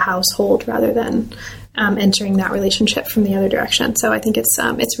by the household rather than entering that relationship from the other direction. So I think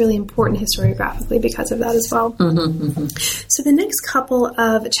it's really important historiographically because of that as well. So the next couple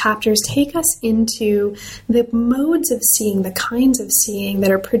of chapters take us into the modes of seeing, the kinds of seeing that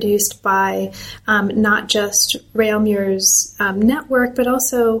are produced by not just Réaumur's network, but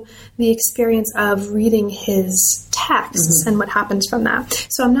also the experience of reading his texts and what happens from that.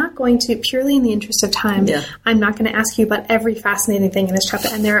 So I'm not going to, purely in the interest of time, I'm not going to ask you about every fascinating thing in this chapter,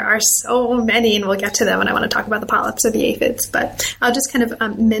 and there are so many, and we'll get to them when I want to talk about the polyps or the aphids, but I'll just kind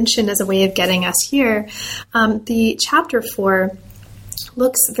of mention as a way of getting us here, the chapter 4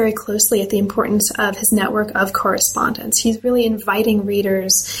 looks very closely at the importance of his network of correspondence. He's really inviting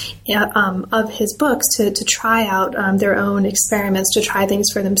readers of his books to try out their own experiments, to try things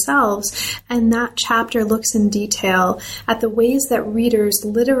for themselves. And that chapter looks in detail at the ways that readers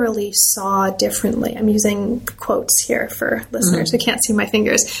literally saw differently. I'm using quotes here for listeners who can't see my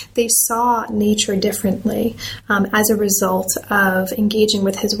fingers. They saw nature differently as a result of engaging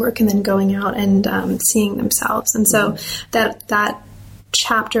with his work and then going out and seeing themselves. And so that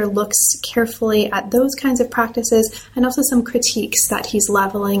chapter looks carefully at those kinds of practices and also some critiques that he's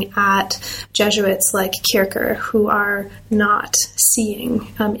leveling at Jesuits like Kierkegaard, who are not seeing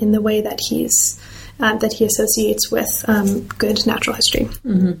in the way that he associates with good natural history.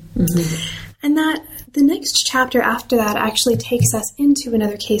 And that the next chapter after that actually takes us into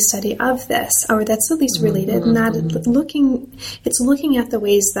another case study of this, or that's at least related, and that it's looking at the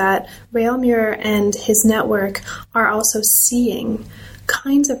ways that Réaumur and his network are also seeing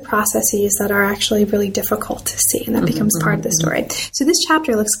kinds of processes that are actually really difficult to see, and that becomes part of the story. So this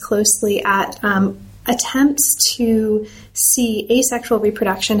chapter looks closely at attempts to see asexual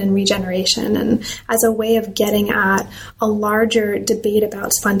reproduction and regeneration, and as a way of getting at a larger debate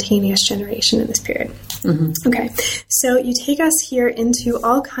about spontaneous generation in this period. Okay, so you take us here into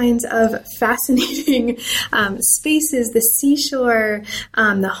all kinds of fascinating spaces, the seashore,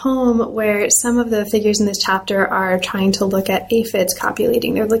 the home, where some of the figures in this chapter are trying to look at aphids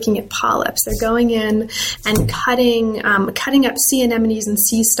copulating. They're looking at polyps. They're going in and cutting up sea anemones and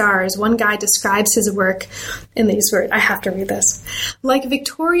sea stars. One guy describes his work in these words. I have to read this. Like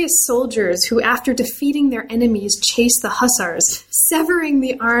victorious soldiers who, after defeating their enemies, chase the hussars, severing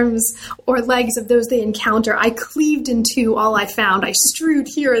the arms or legs of those they encounter, I cleaved in two all I found. I strewed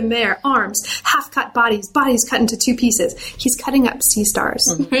here and there arms, half-cut bodies cut into two pieces. He's cutting up sea stars.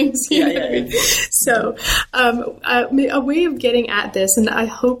 Right? So a way of getting at this, and I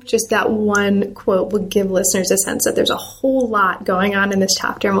hope just that one quote will give listeners a sense that there's a whole lot going on in this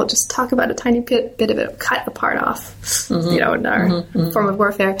chapter, and we'll just talk about a tiny bit of it, cut a part off, in our form of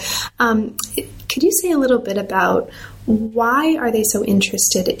warfare. Could you say a little bit about why are they so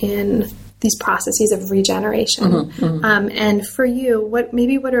interested in these processes of regeneration? And for you, what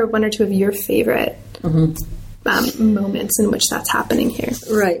are one or two of your favorite moments in which that's happening here?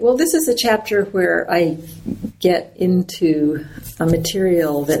 Right. Well, this is a chapter where I get into a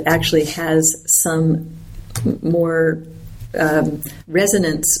material that actually has some more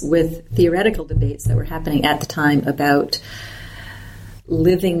resonance with theoretical debates that were happening at the time about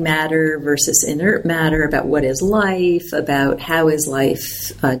living matter versus inert matter, about what is life, about how is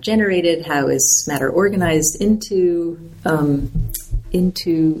life generated, how is matter organized into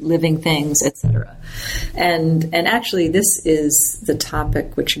living things, etc. And actually, this is the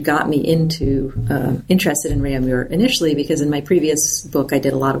topic which got me interested in Réaumur initially, because in my previous book I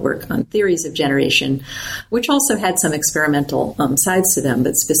did a lot of work on theories of generation, which also had some experimental sides to them,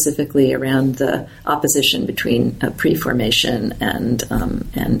 but specifically around the opposition between preformation and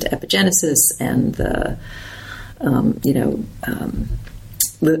epigenesis and the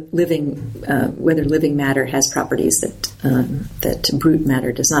whether living matter has properties that brute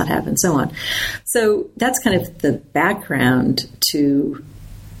matter does not have, and so on. So that's kind of the background to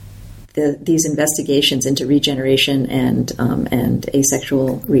these investigations into regeneration and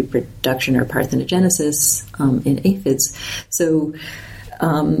asexual reproduction or parthenogenesis in aphids. So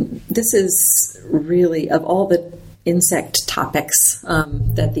this is really, of all the insect topics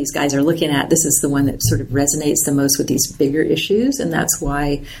that these guys are looking at, this is the one that sort of resonates the most with these bigger issues, and that's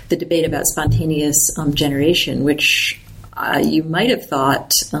why the debate about spontaneous generation, which you might have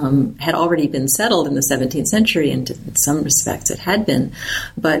thought had already been settled in the 17th century, and in some respects it had been,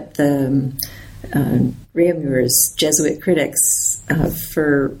 but Réaumur's Jesuit critics,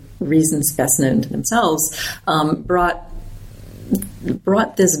 for reasons best known to themselves,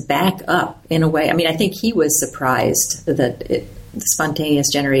 brought this back up in a way. I mean, I think he was surprised that spontaneous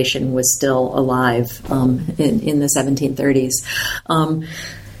generation was still alive in the 1730s.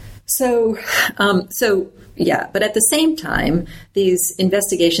 Yeah, but at the same time, these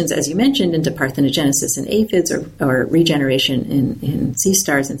investigations, as you mentioned, into parthenogenesis in aphids or regeneration in sea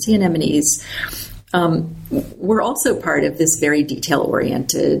stars and sea anemones, were also part of this very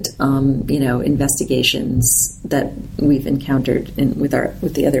detail-oriented, investigations that we've encountered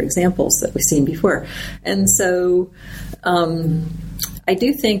with the other examples that we've seen before. And so, I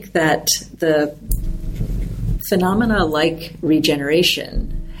do think that the phenomena like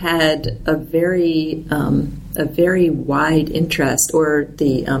regeneration had a very wide interest, or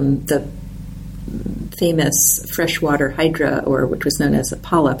the famous freshwater hydra, or which was known as a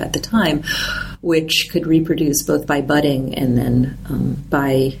polyp at the time, which could reproduce both by budding and then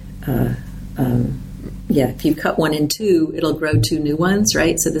if you cut one in two, it'll grow two new ones,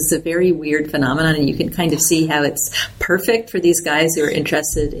 right? So this is a very weird phenomenon, and you can kind of see how it's perfect for these guys who are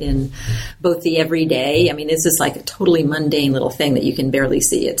interested in both the everyday. I mean, this is like a totally mundane little thing that you can barely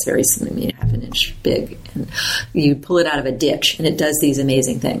see. It's very, half an inch big, and you pull it out of a ditch, and it does these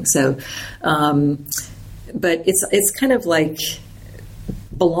amazing things. So, but it's kind of like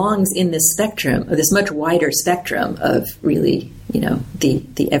belongs in this spectrum, or this much wider spectrum of really,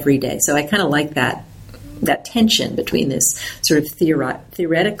 the everyday. So I kind of like that tension between this sort of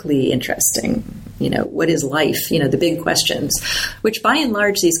theoretically interesting, what is life, the big questions, which by and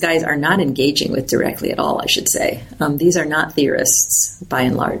large these guys are not engaging with directly at all, I should say. These are not theorists by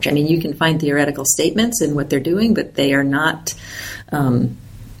and large. I mean, you can find theoretical statements in what they're doing, but they are not,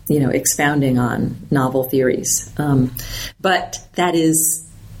 expounding on novel theories. But that is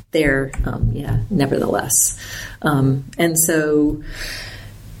there, nevertheless. And so...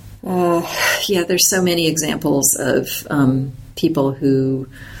 there's so many examples of people who,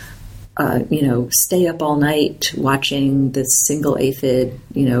 stay up all night watching the single aphid,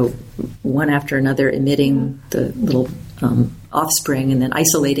 one after another emitting the little offspring and then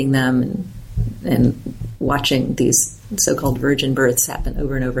isolating them and watching these so-called virgin births happen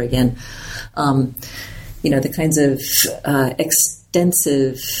over and over again. The kinds of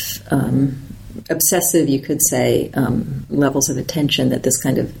extensive... obsessive, you could say, levels of attention that this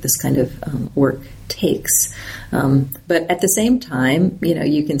kind of work takes. But at the same time,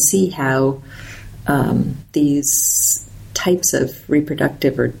 you can see how these types of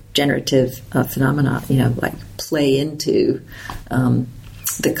reproductive or generative phenomena, play into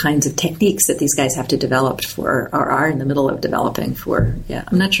the kinds of techniques that these guys have to develop for, or are in the middle of developing for. Yeah,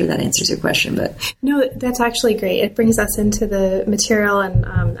 I'm not sure that answers your question, but no, that's actually great. It brings us into the material,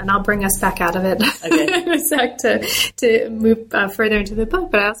 and I'll bring us back out of it in a sec to move further into the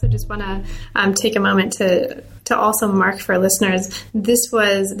book. But I also just want to take a moment to also mark for listeners. This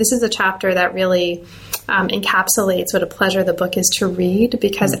is a chapter that really encapsulates what a pleasure the book is to read,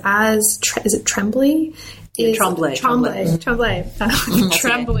 because is it Tremblay? Tremblay. Tremblay.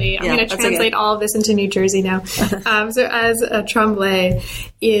 I'm going to translate all of this into New Jersey now. So as Tremblay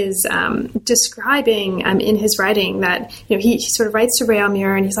is describing in his writing that, he sort of writes to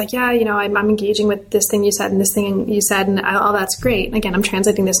Réaumur and he's like, I'm engaging with this thing you said and this thing you said and all that's great. And again, I'm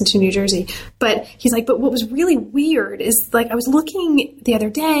translating this into New Jersey. But he's like, but what was really weird is I was looking the other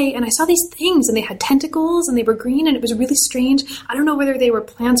day and I saw these things and they had tentacles and they were green and it was really strange. I don't know whether they were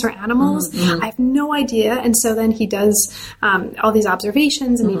plants or animals. Mm-hmm. I have no idea. And so then he does all these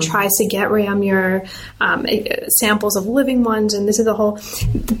observations and he tries to get Réaumur samples of living ones. And this is the whole...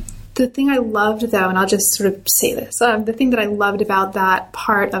 The thing I loved, though, and I'll just sort of say this, the thing that I loved about that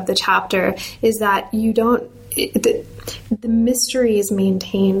part of the chapter is that you don't... The mystery is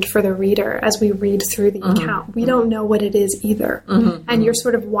maintained for the reader as we read through the account. We don't know what it is either. And you're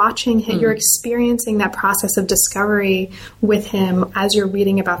sort of watching him, you're experiencing that process of discovery with him as you're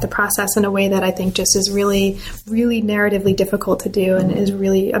reading about the process in a way that I think just is really, really narratively difficult to do and is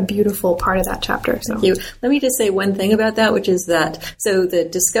really a beautiful part of that chapter. So. Thank you. Let me just say one thing about that, which is that, so the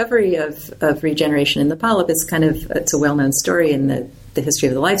discovery of regeneration in the polyp is it's a well-known story in the history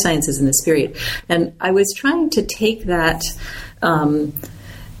of the life sciences in this period. And I was trying to take that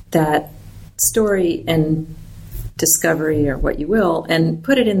story and discovery, or what you will, and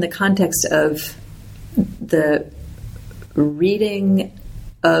put it in the context of the reading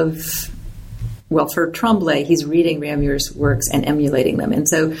of, for Tremblay, he's reading Réaumur's works and emulating them. And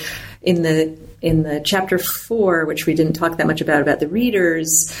so in the chapter 4, which we didn't talk that much about the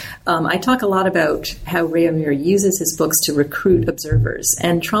readers, I talk a lot about how Réaumur uses his books to recruit observers.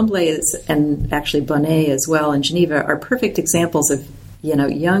 And Tremblay and actually Bonnet as well in Geneva are perfect examples of,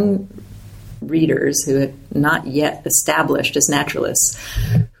 young readers who had not yet established as naturalists,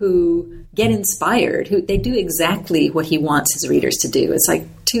 who get inspired, who they do exactly what he wants his readers to do. It's like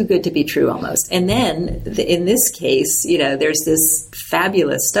too good to be true almost. And then in this case, there's this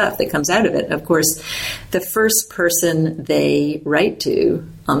fabulous stuff that comes out of it. Of course, the first person they write to,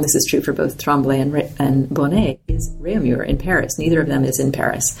 this is true for both Tremblay and Bonnet, is Réaumur in Paris. Neither of them is in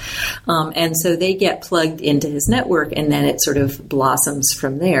Paris. And so they get plugged into his network, and then it sort of blossoms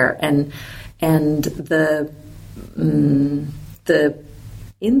from there. And the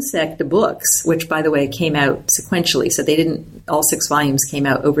insect books, which, by the way, came out sequentially, so all 6 volumes came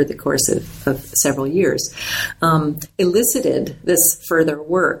out over the course of several years, elicited this further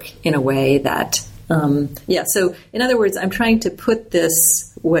work in a way that, so in other words, I'm trying to put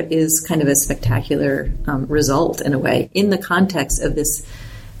this, what is kind of a spectacular result in a way, in the context of this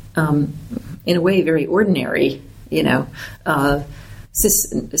in a way, very ordinary,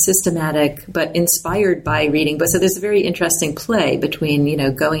 systematic, but inspired by reading. But so there's a very interesting play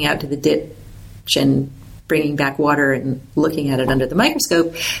between, going out to the ditch and bringing back water and looking at it under the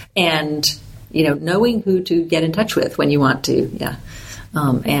microscope, and, knowing who to get in touch with when you want to. Yeah.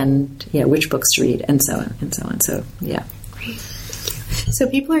 And which books to read, and so on and so on. So, yeah. Great. So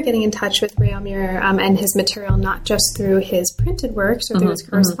people are getting in touch with Réaumur and his material not just through his printed works or through his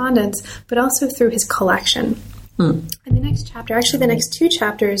correspondence, but also through his collection. And the next chapter, actually the next two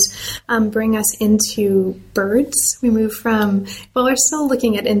chapters, bring us into birds. We move from, we're still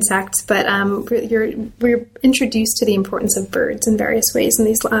looking at insects, but we're introduced to the importance of birds in various ways in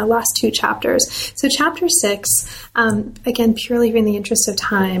these last two chapters. So chapter 6, again, purely in the interest of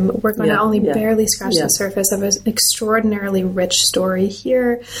time, we're going to only barely scratch the surface of an extraordinarily rich story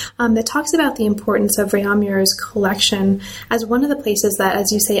here that talks about the importance of Réaumur's collection as one of the places that,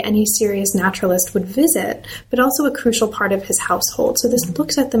 as you say, any serious naturalist would visit, but also a crucial part of his household. So this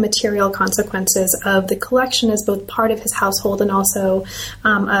looks at the material consequences of the collection as both part of his household and also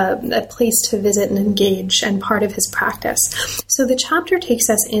a place to visit and engage and part of his practice. So the chapter takes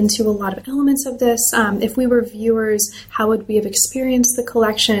us into a lot of elements of this. If we were viewers, how would we have experienced the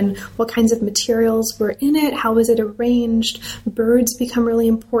collection? What kinds of materials were in it? How was it arranged? Birds become really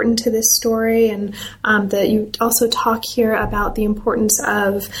important to this story, and that you also talk here about the importance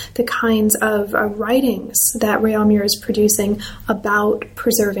of the kinds of writings that Réaumur is producing about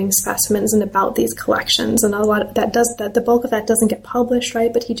preserving specimens and about these collections. And a lot of that the bulk of that doesn't get published,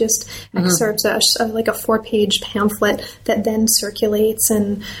 right? But he just excerpts like a 4-page pamphlet that then circulates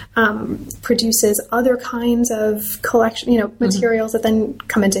and produces other kinds of collection, materials that then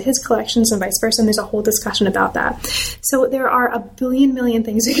come into his collections and vice versa. And there's a whole discussion about that. So there are a billion million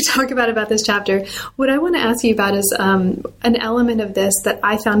things we could talk about this chapter. What I want to ask you about is an element of this that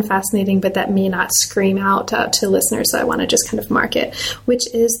I found fascinating, but that may not scream out to listeners, so I want to just kind of mark it,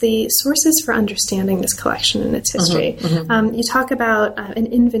 which is the sources for understanding this collection and its history. You talk about an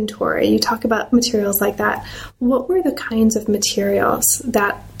inventory, you talk about materials like that. What were the kinds of materials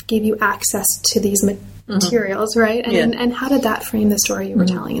that gave you access to these materials, right? And how did that frame the story you were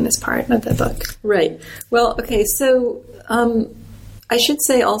telling in this part of the book? Right. Well, okay, so I should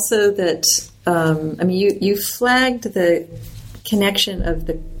say also that, you flagged the connection of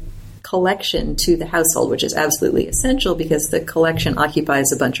the collection to the household, which is absolutely essential because the collection occupies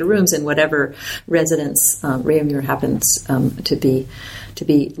a bunch of rooms in whatever residence Réaumur happens to be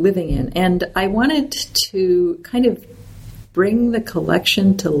living in. And I wanted to kind of bring the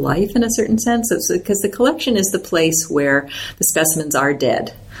collection to life in a certain sense, because the collection is the place where the specimens are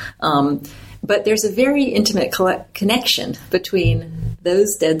dead. But there's a very intimate connection between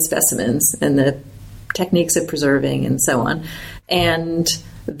those dead specimens and the techniques of preserving and so on, and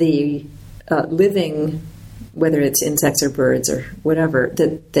the living, whether it's insects or birds or whatever,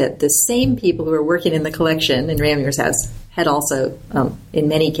 that the same people who are working in the collection in Réaumur's house had also, in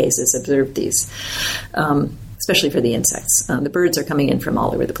many cases, observed these, especially for the insects. The birds are coming in from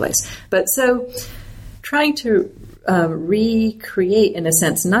all over the place. But so trying to recreate, in a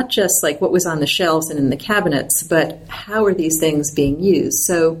sense, not just like what was on the shelves and in the cabinets, but how are these things being used?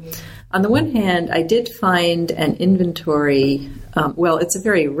 So on the one hand, I did find an inventory. It's a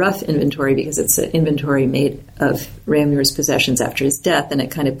very rough inventory because it's an inventory made of Réaumur's possessions after his death, and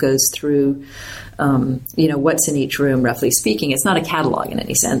it kind of goes through, what's in each room, roughly speaking. It's not a catalog in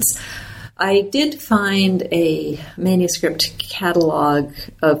any sense. I did find a manuscript catalog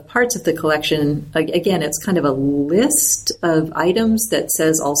of parts of the collection. Again, it's kind of a list of items that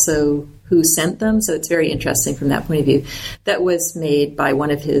says also who sent them, so it's very interesting from that point of view. That was made by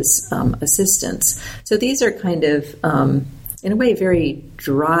one of his assistants. So these are kind of, in a way, very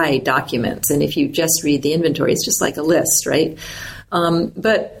dry documents, and if you just read the inventory, it's just like a list, right?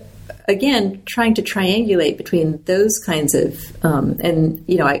 But again, trying to triangulate between those kinds of,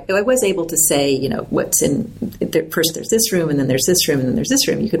 I was able to say, what's in, first there's this room, and then there's this room, and then there's this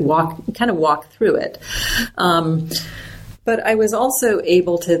room. You could kind of walk through it. But I was also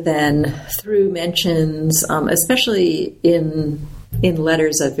able to then, through mentions, especially in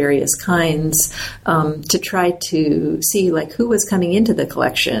letters of various kinds, to try to see like who was coming into the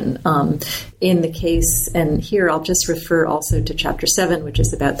collection in the case. And here I'll just refer also to Chapter 7, which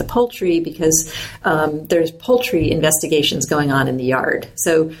is about the poultry, because there's poultry investigations going on in the yard.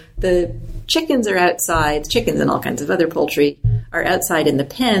 So the chickens are outside, chickens and all kinds of other poultry are outside in the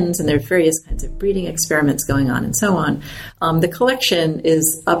pens, and there are various kinds of breeding experiments going on and so on. The collection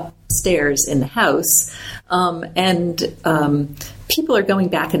is upstairs in the house, and people are going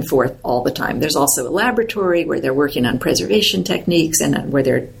back and forth all the time. There's also a laboratory where they're working on preservation techniques and where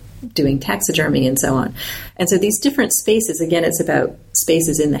they're doing taxidermy and so on. And so these different spaces, again, it's about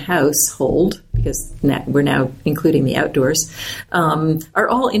spaces in the household, because we're now including the outdoors, are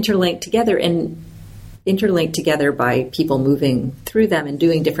all interlinked together, and interlinked together by people moving through them and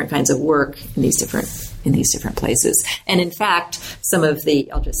doing different kinds of work in these different places. And in fact,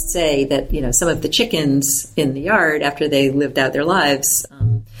 I'll just say that, some of the chickens in the yard, after they lived out their lives,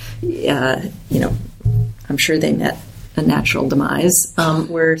 I'm sure they met a natural demise,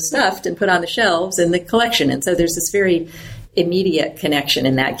 were stuffed and put on the shelves in the collection. And so there's this very immediate connection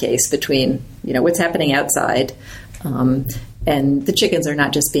in that case between, what's happening outside, and the chickens are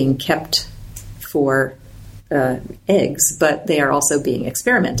not just being kept for eggs, but they are also being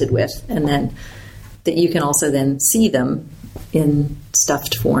experimented with, and then that you can also then see them in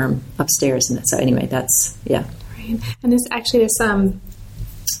stuffed form upstairs. And so anyway, that's, yeah. Right. And there's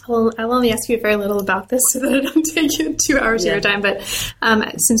I'll only ask you very little about this so that I don't take you 2 hours of your time. But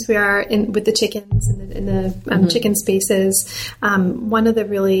since we are with the chickens in the chicken spaces, one of the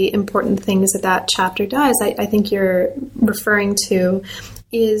really important things that chapter does, I think you're referring to,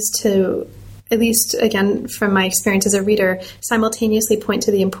 is to, at least again from my experience as a reader, simultaneously point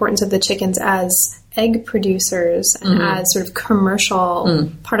to the importance of the chickens as egg producers and as sort of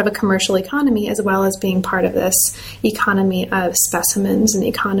commercial, part of a commercial economy, as well as being part of this economy of specimens and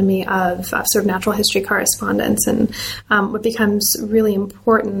economy of sort of natural history correspondence. And what becomes really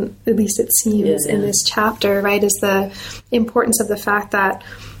important, at least it seems in this chapter, right, is the importance of the fact that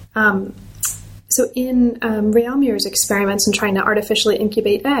so in Réaumur's experiments in trying to artificially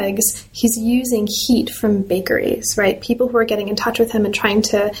incubate eggs, he's using heat from bakeries, right? People who are getting in touch with him and trying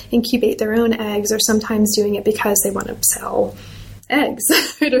to incubate their own eggs are sometimes doing it because they want to sell eggs,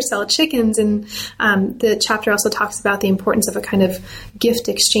 right, or sell chickens. And the chapter also talks about the importance of a kind of gift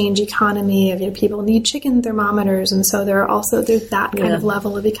exchange economy of, people need chicken thermometers. And so there's that kind of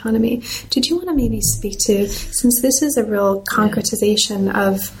level of economy. Did you want to maybe speak to, since this is a real concretization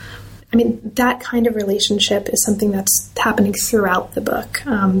of, that kind of relationship is something that's happening throughout the book.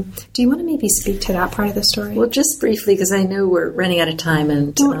 Do you want to maybe speak to that part of the story? Well, just briefly, because I know we're running out of time.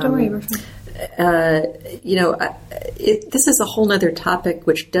 And don't worry, we're fine. This is a whole other topic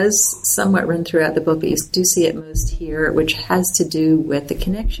which does somewhat run throughout the book, but you do see it most here, which has to do with the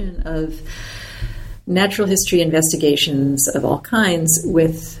connection of natural history investigations of all kinds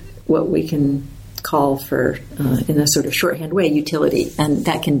with what we can call for, in a sort of shorthand way, utility. And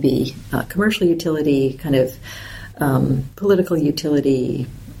that can be commercial utility, kind of political utility,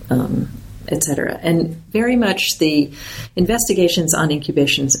 etc. And very much the investigations on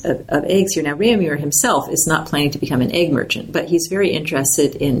incubations of eggs here. Now, Réaumur himself is not planning to become an egg merchant, but he's very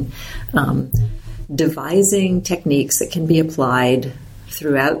interested in devising techniques that can be applied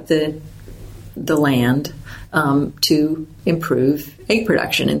throughout the land to improve egg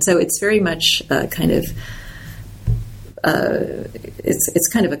production. And so it's very much it's kind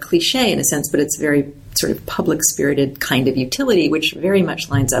of a cliche in a sense, but it's very sort of public-spirited kind of utility, which very much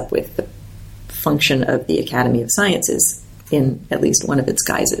lines up with the function of the Academy of Sciences in at least one of its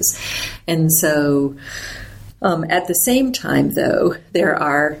guises. And so at the same time, though, there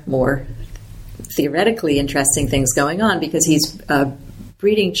are more theoretically interesting things going on, because he's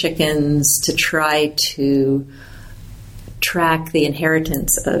breeding chickens to try to track the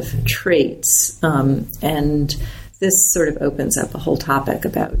inheritance of traits, and this sort of opens up a whole topic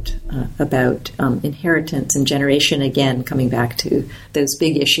about inheritance and generation, again coming back to those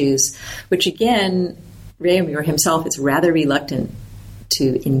big issues, which again Réaumur himself is rather reluctant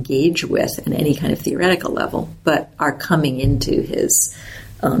to engage with in any kind of theoretical level, but are coming into his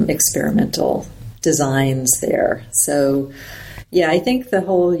experimental designs there. So yeah, I think the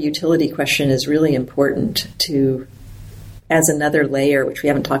whole utility question is really important to, as another layer, which we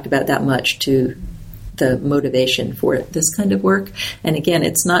haven't talked about that much, to the motivation for this kind of work. And again,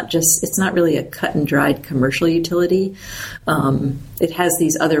 it's not really a cut and dried commercial utility. It has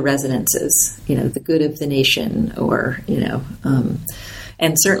these other resonances, the good of the nation,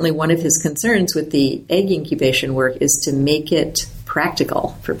 and certainly one of his concerns with the egg incubation work is to make it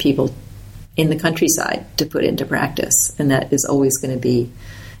practical for people in the countryside to put into practice. And that is always going to be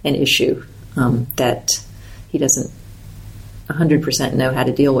an issue that he doesn't 100% know how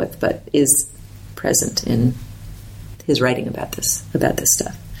to deal with, but is present in his writing about this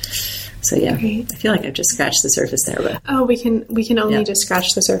stuff. So yeah, right. I feel like I've just scratched the surface there. But we can only just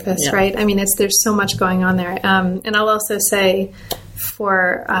scratch the surface, right? There's so much going on there. And I'll also say,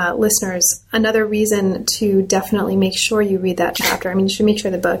 for listeners, another reason to definitely make sure you read that chapter. You should make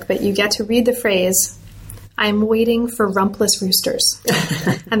sure the book, but you get to read the phrase, I'm waiting for rumpless roosters.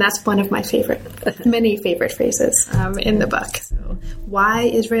 And that's one of my many favorite phrases in the book. So why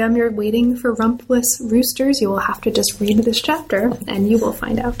is Réaumur waiting for rumpless roosters? You will have to just read this chapter and you will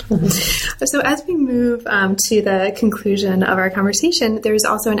find out. So as we move to the conclusion of our conversation, there's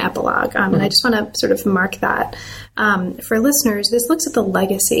also an epilogue. And I just want to sort of mark that. For listeners, this looks at the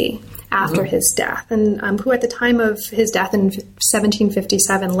legacy after his death, and who at the time of his death in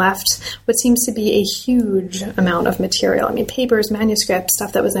 1757 left what seems to be a huge amount of material. I mean, papers, manuscripts,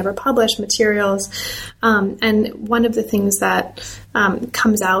 stuff that was never published, materials. And one of the things that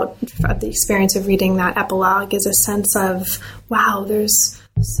comes out of the experience of reading that epilogue is a sense of, wow, there's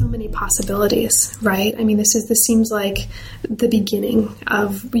so many possibilities, right? I mean, this seems like the beginning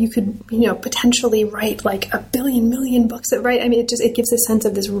of, you could, potentially write like 1 billion million books, right? I mean, it gives a sense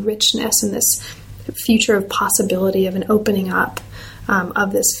of this richness and this future of possibility of an opening up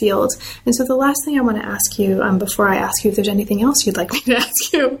of this field. And so the last thing I want to ask you, before I ask you if there's anything else you'd like me to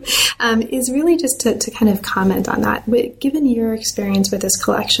ask you, is really just to kind of comment on that. Given your experience with this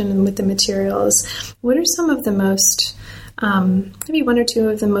collection and with the materials, what are some of the most maybe one or two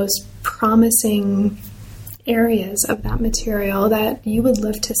of the most promising areas of that material that you would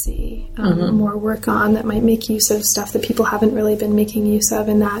love to see more work on, that might make use of stuff that people haven't really been making use of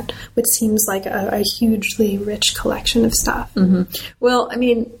in that what seems like a hugely rich collection of stuff? Well, I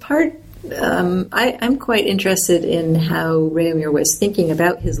mean, I'm quite interested in how Réaumur was thinking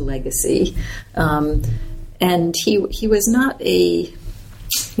about his legacy. And he was not he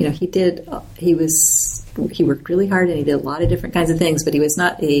worked really hard and he did a lot of different kinds of things, but he was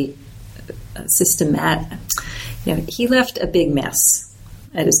not a systematic. He left a big mess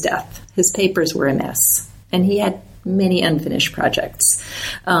at his death. His papers were a mess, and he had many unfinished projects.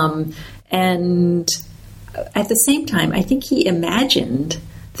 And at the same time, I think he imagined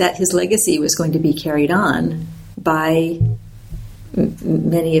that his legacy was going to be carried on by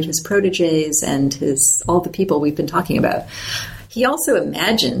many of his proteges and all the people we've been talking about. He also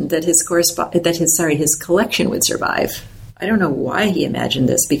imagined that his collection would survive. I don't know why he imagined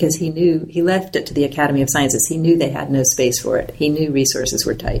this, because he left it to the Academy of Sciences. He knew they had no space for it. He knew resources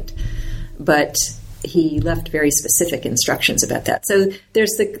were tight. But he left very specific instructions about that. So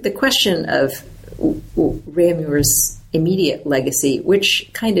there's the question of Réaumur's immediate legacy,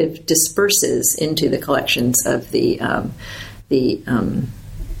 which kind of disperses into the collections of the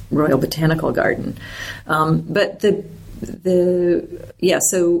Royal Botanical Garden. But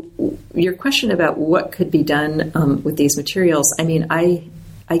so your question about what could be done with these materials, I mean, I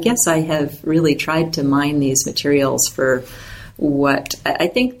guess I have really tried to mine these materials for what I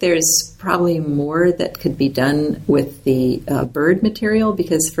think there's probably more that could be done with the bird material,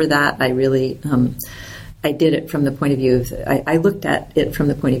 because for that I really I did it from the point of view of I looked at it from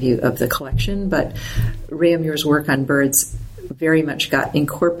the point of view of the collection, but Réaumur's work on birds very much got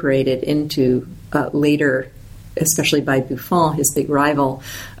incorporated into later, especially by Buffon, his big rival,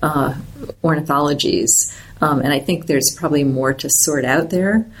 ornithologies. And I think there's probably more to sort out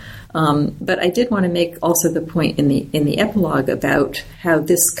there. But I did want to make also the point in the epilogue about how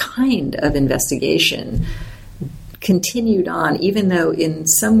this kind of investigation continued on, even though in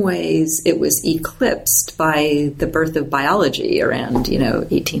some ways it was eclipsed by the birth of biology around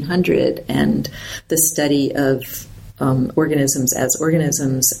 1800 and the study of organisms as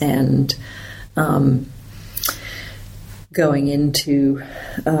organisms, and going into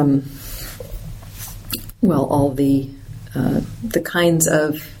all the kinds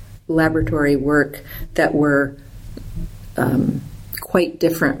of laboratory work that were quite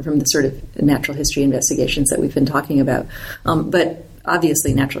different from the sort of natural history investigations that we've been talking about. But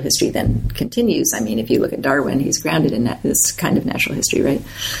obviously natural history then continues. I mean, if you look at Darwin, he's grounded in this kind of natural history, right?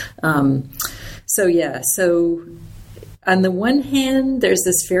 So on the one hand, there's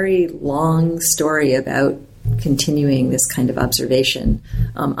this very long story about continuing this kind of observation.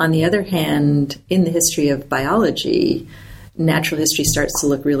 On the other hand, in the history of biology, natural history starts to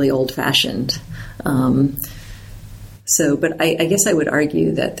look really old-fashioned. But I guess I would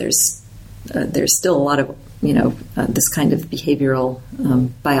argue that there's still a lot of this kind of behavioral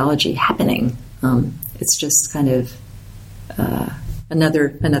biology happening. It's just kind of another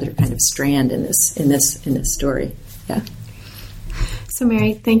kind of strand in this story. Yeah. So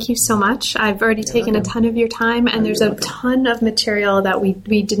Mary, thank you so much. I've already taken a ton of your time, and there's a ton of material that we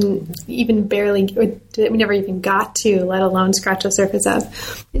didn't even we never even got to, let alone scratch the surface of.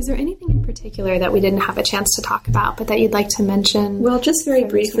 Is there anything in particular that we didn't have a chance to talk about, but that you'd like to mention? Well, just very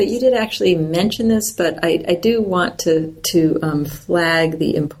briefly, you did actually mention this, but I do want to flag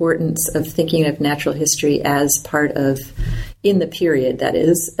the importance of thinking of natural history as part of, in the period, that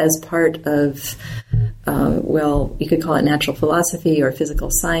is, as part of you could call it natural philosophy or physical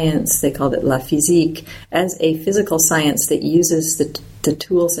science. They called it la physique, as a physical science that uses the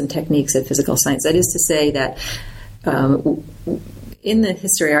tools and techniques of physical science. That is to say that in the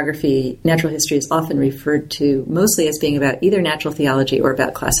historiography, natural history is often referred to mostly as being about either natural theology or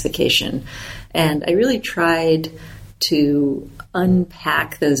about classification. And I really tried to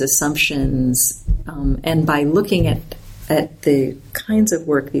unpack those assumptions, and by looking at the kinds of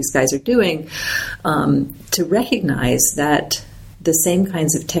work these guys are doing, to recognize that the same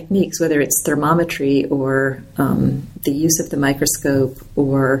kinds of techniques, whether it's thermometry or the use of the microscope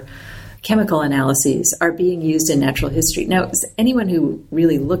or chemical analyses, are being used in natural history. Now, anyone who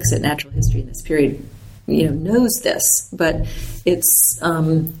really looks at natural history in this period, knows this, but it's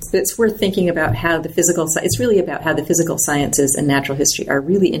worth thinking about how it's really about how the physical sciences and natural history are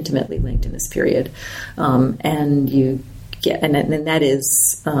really intimately linked in this period, and that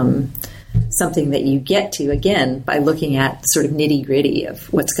is something that you get to again by looking at sort of nitty gritty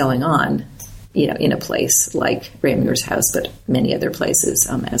of what's going on, in a place like Ray Muir's house, but many other places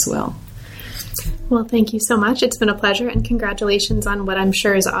as well. Well, thank you so much. It's been a pleasure, and congratulations on what I'm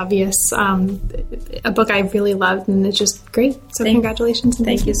sure is obvious. A book I really loved, and it's just great. So congratulations. And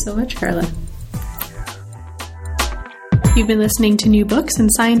thank you so much, Carla. You've been listening to New Books in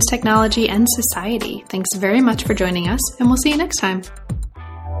Science, Technology, and Society. Thanks very much for joining us, and we'll see you next time.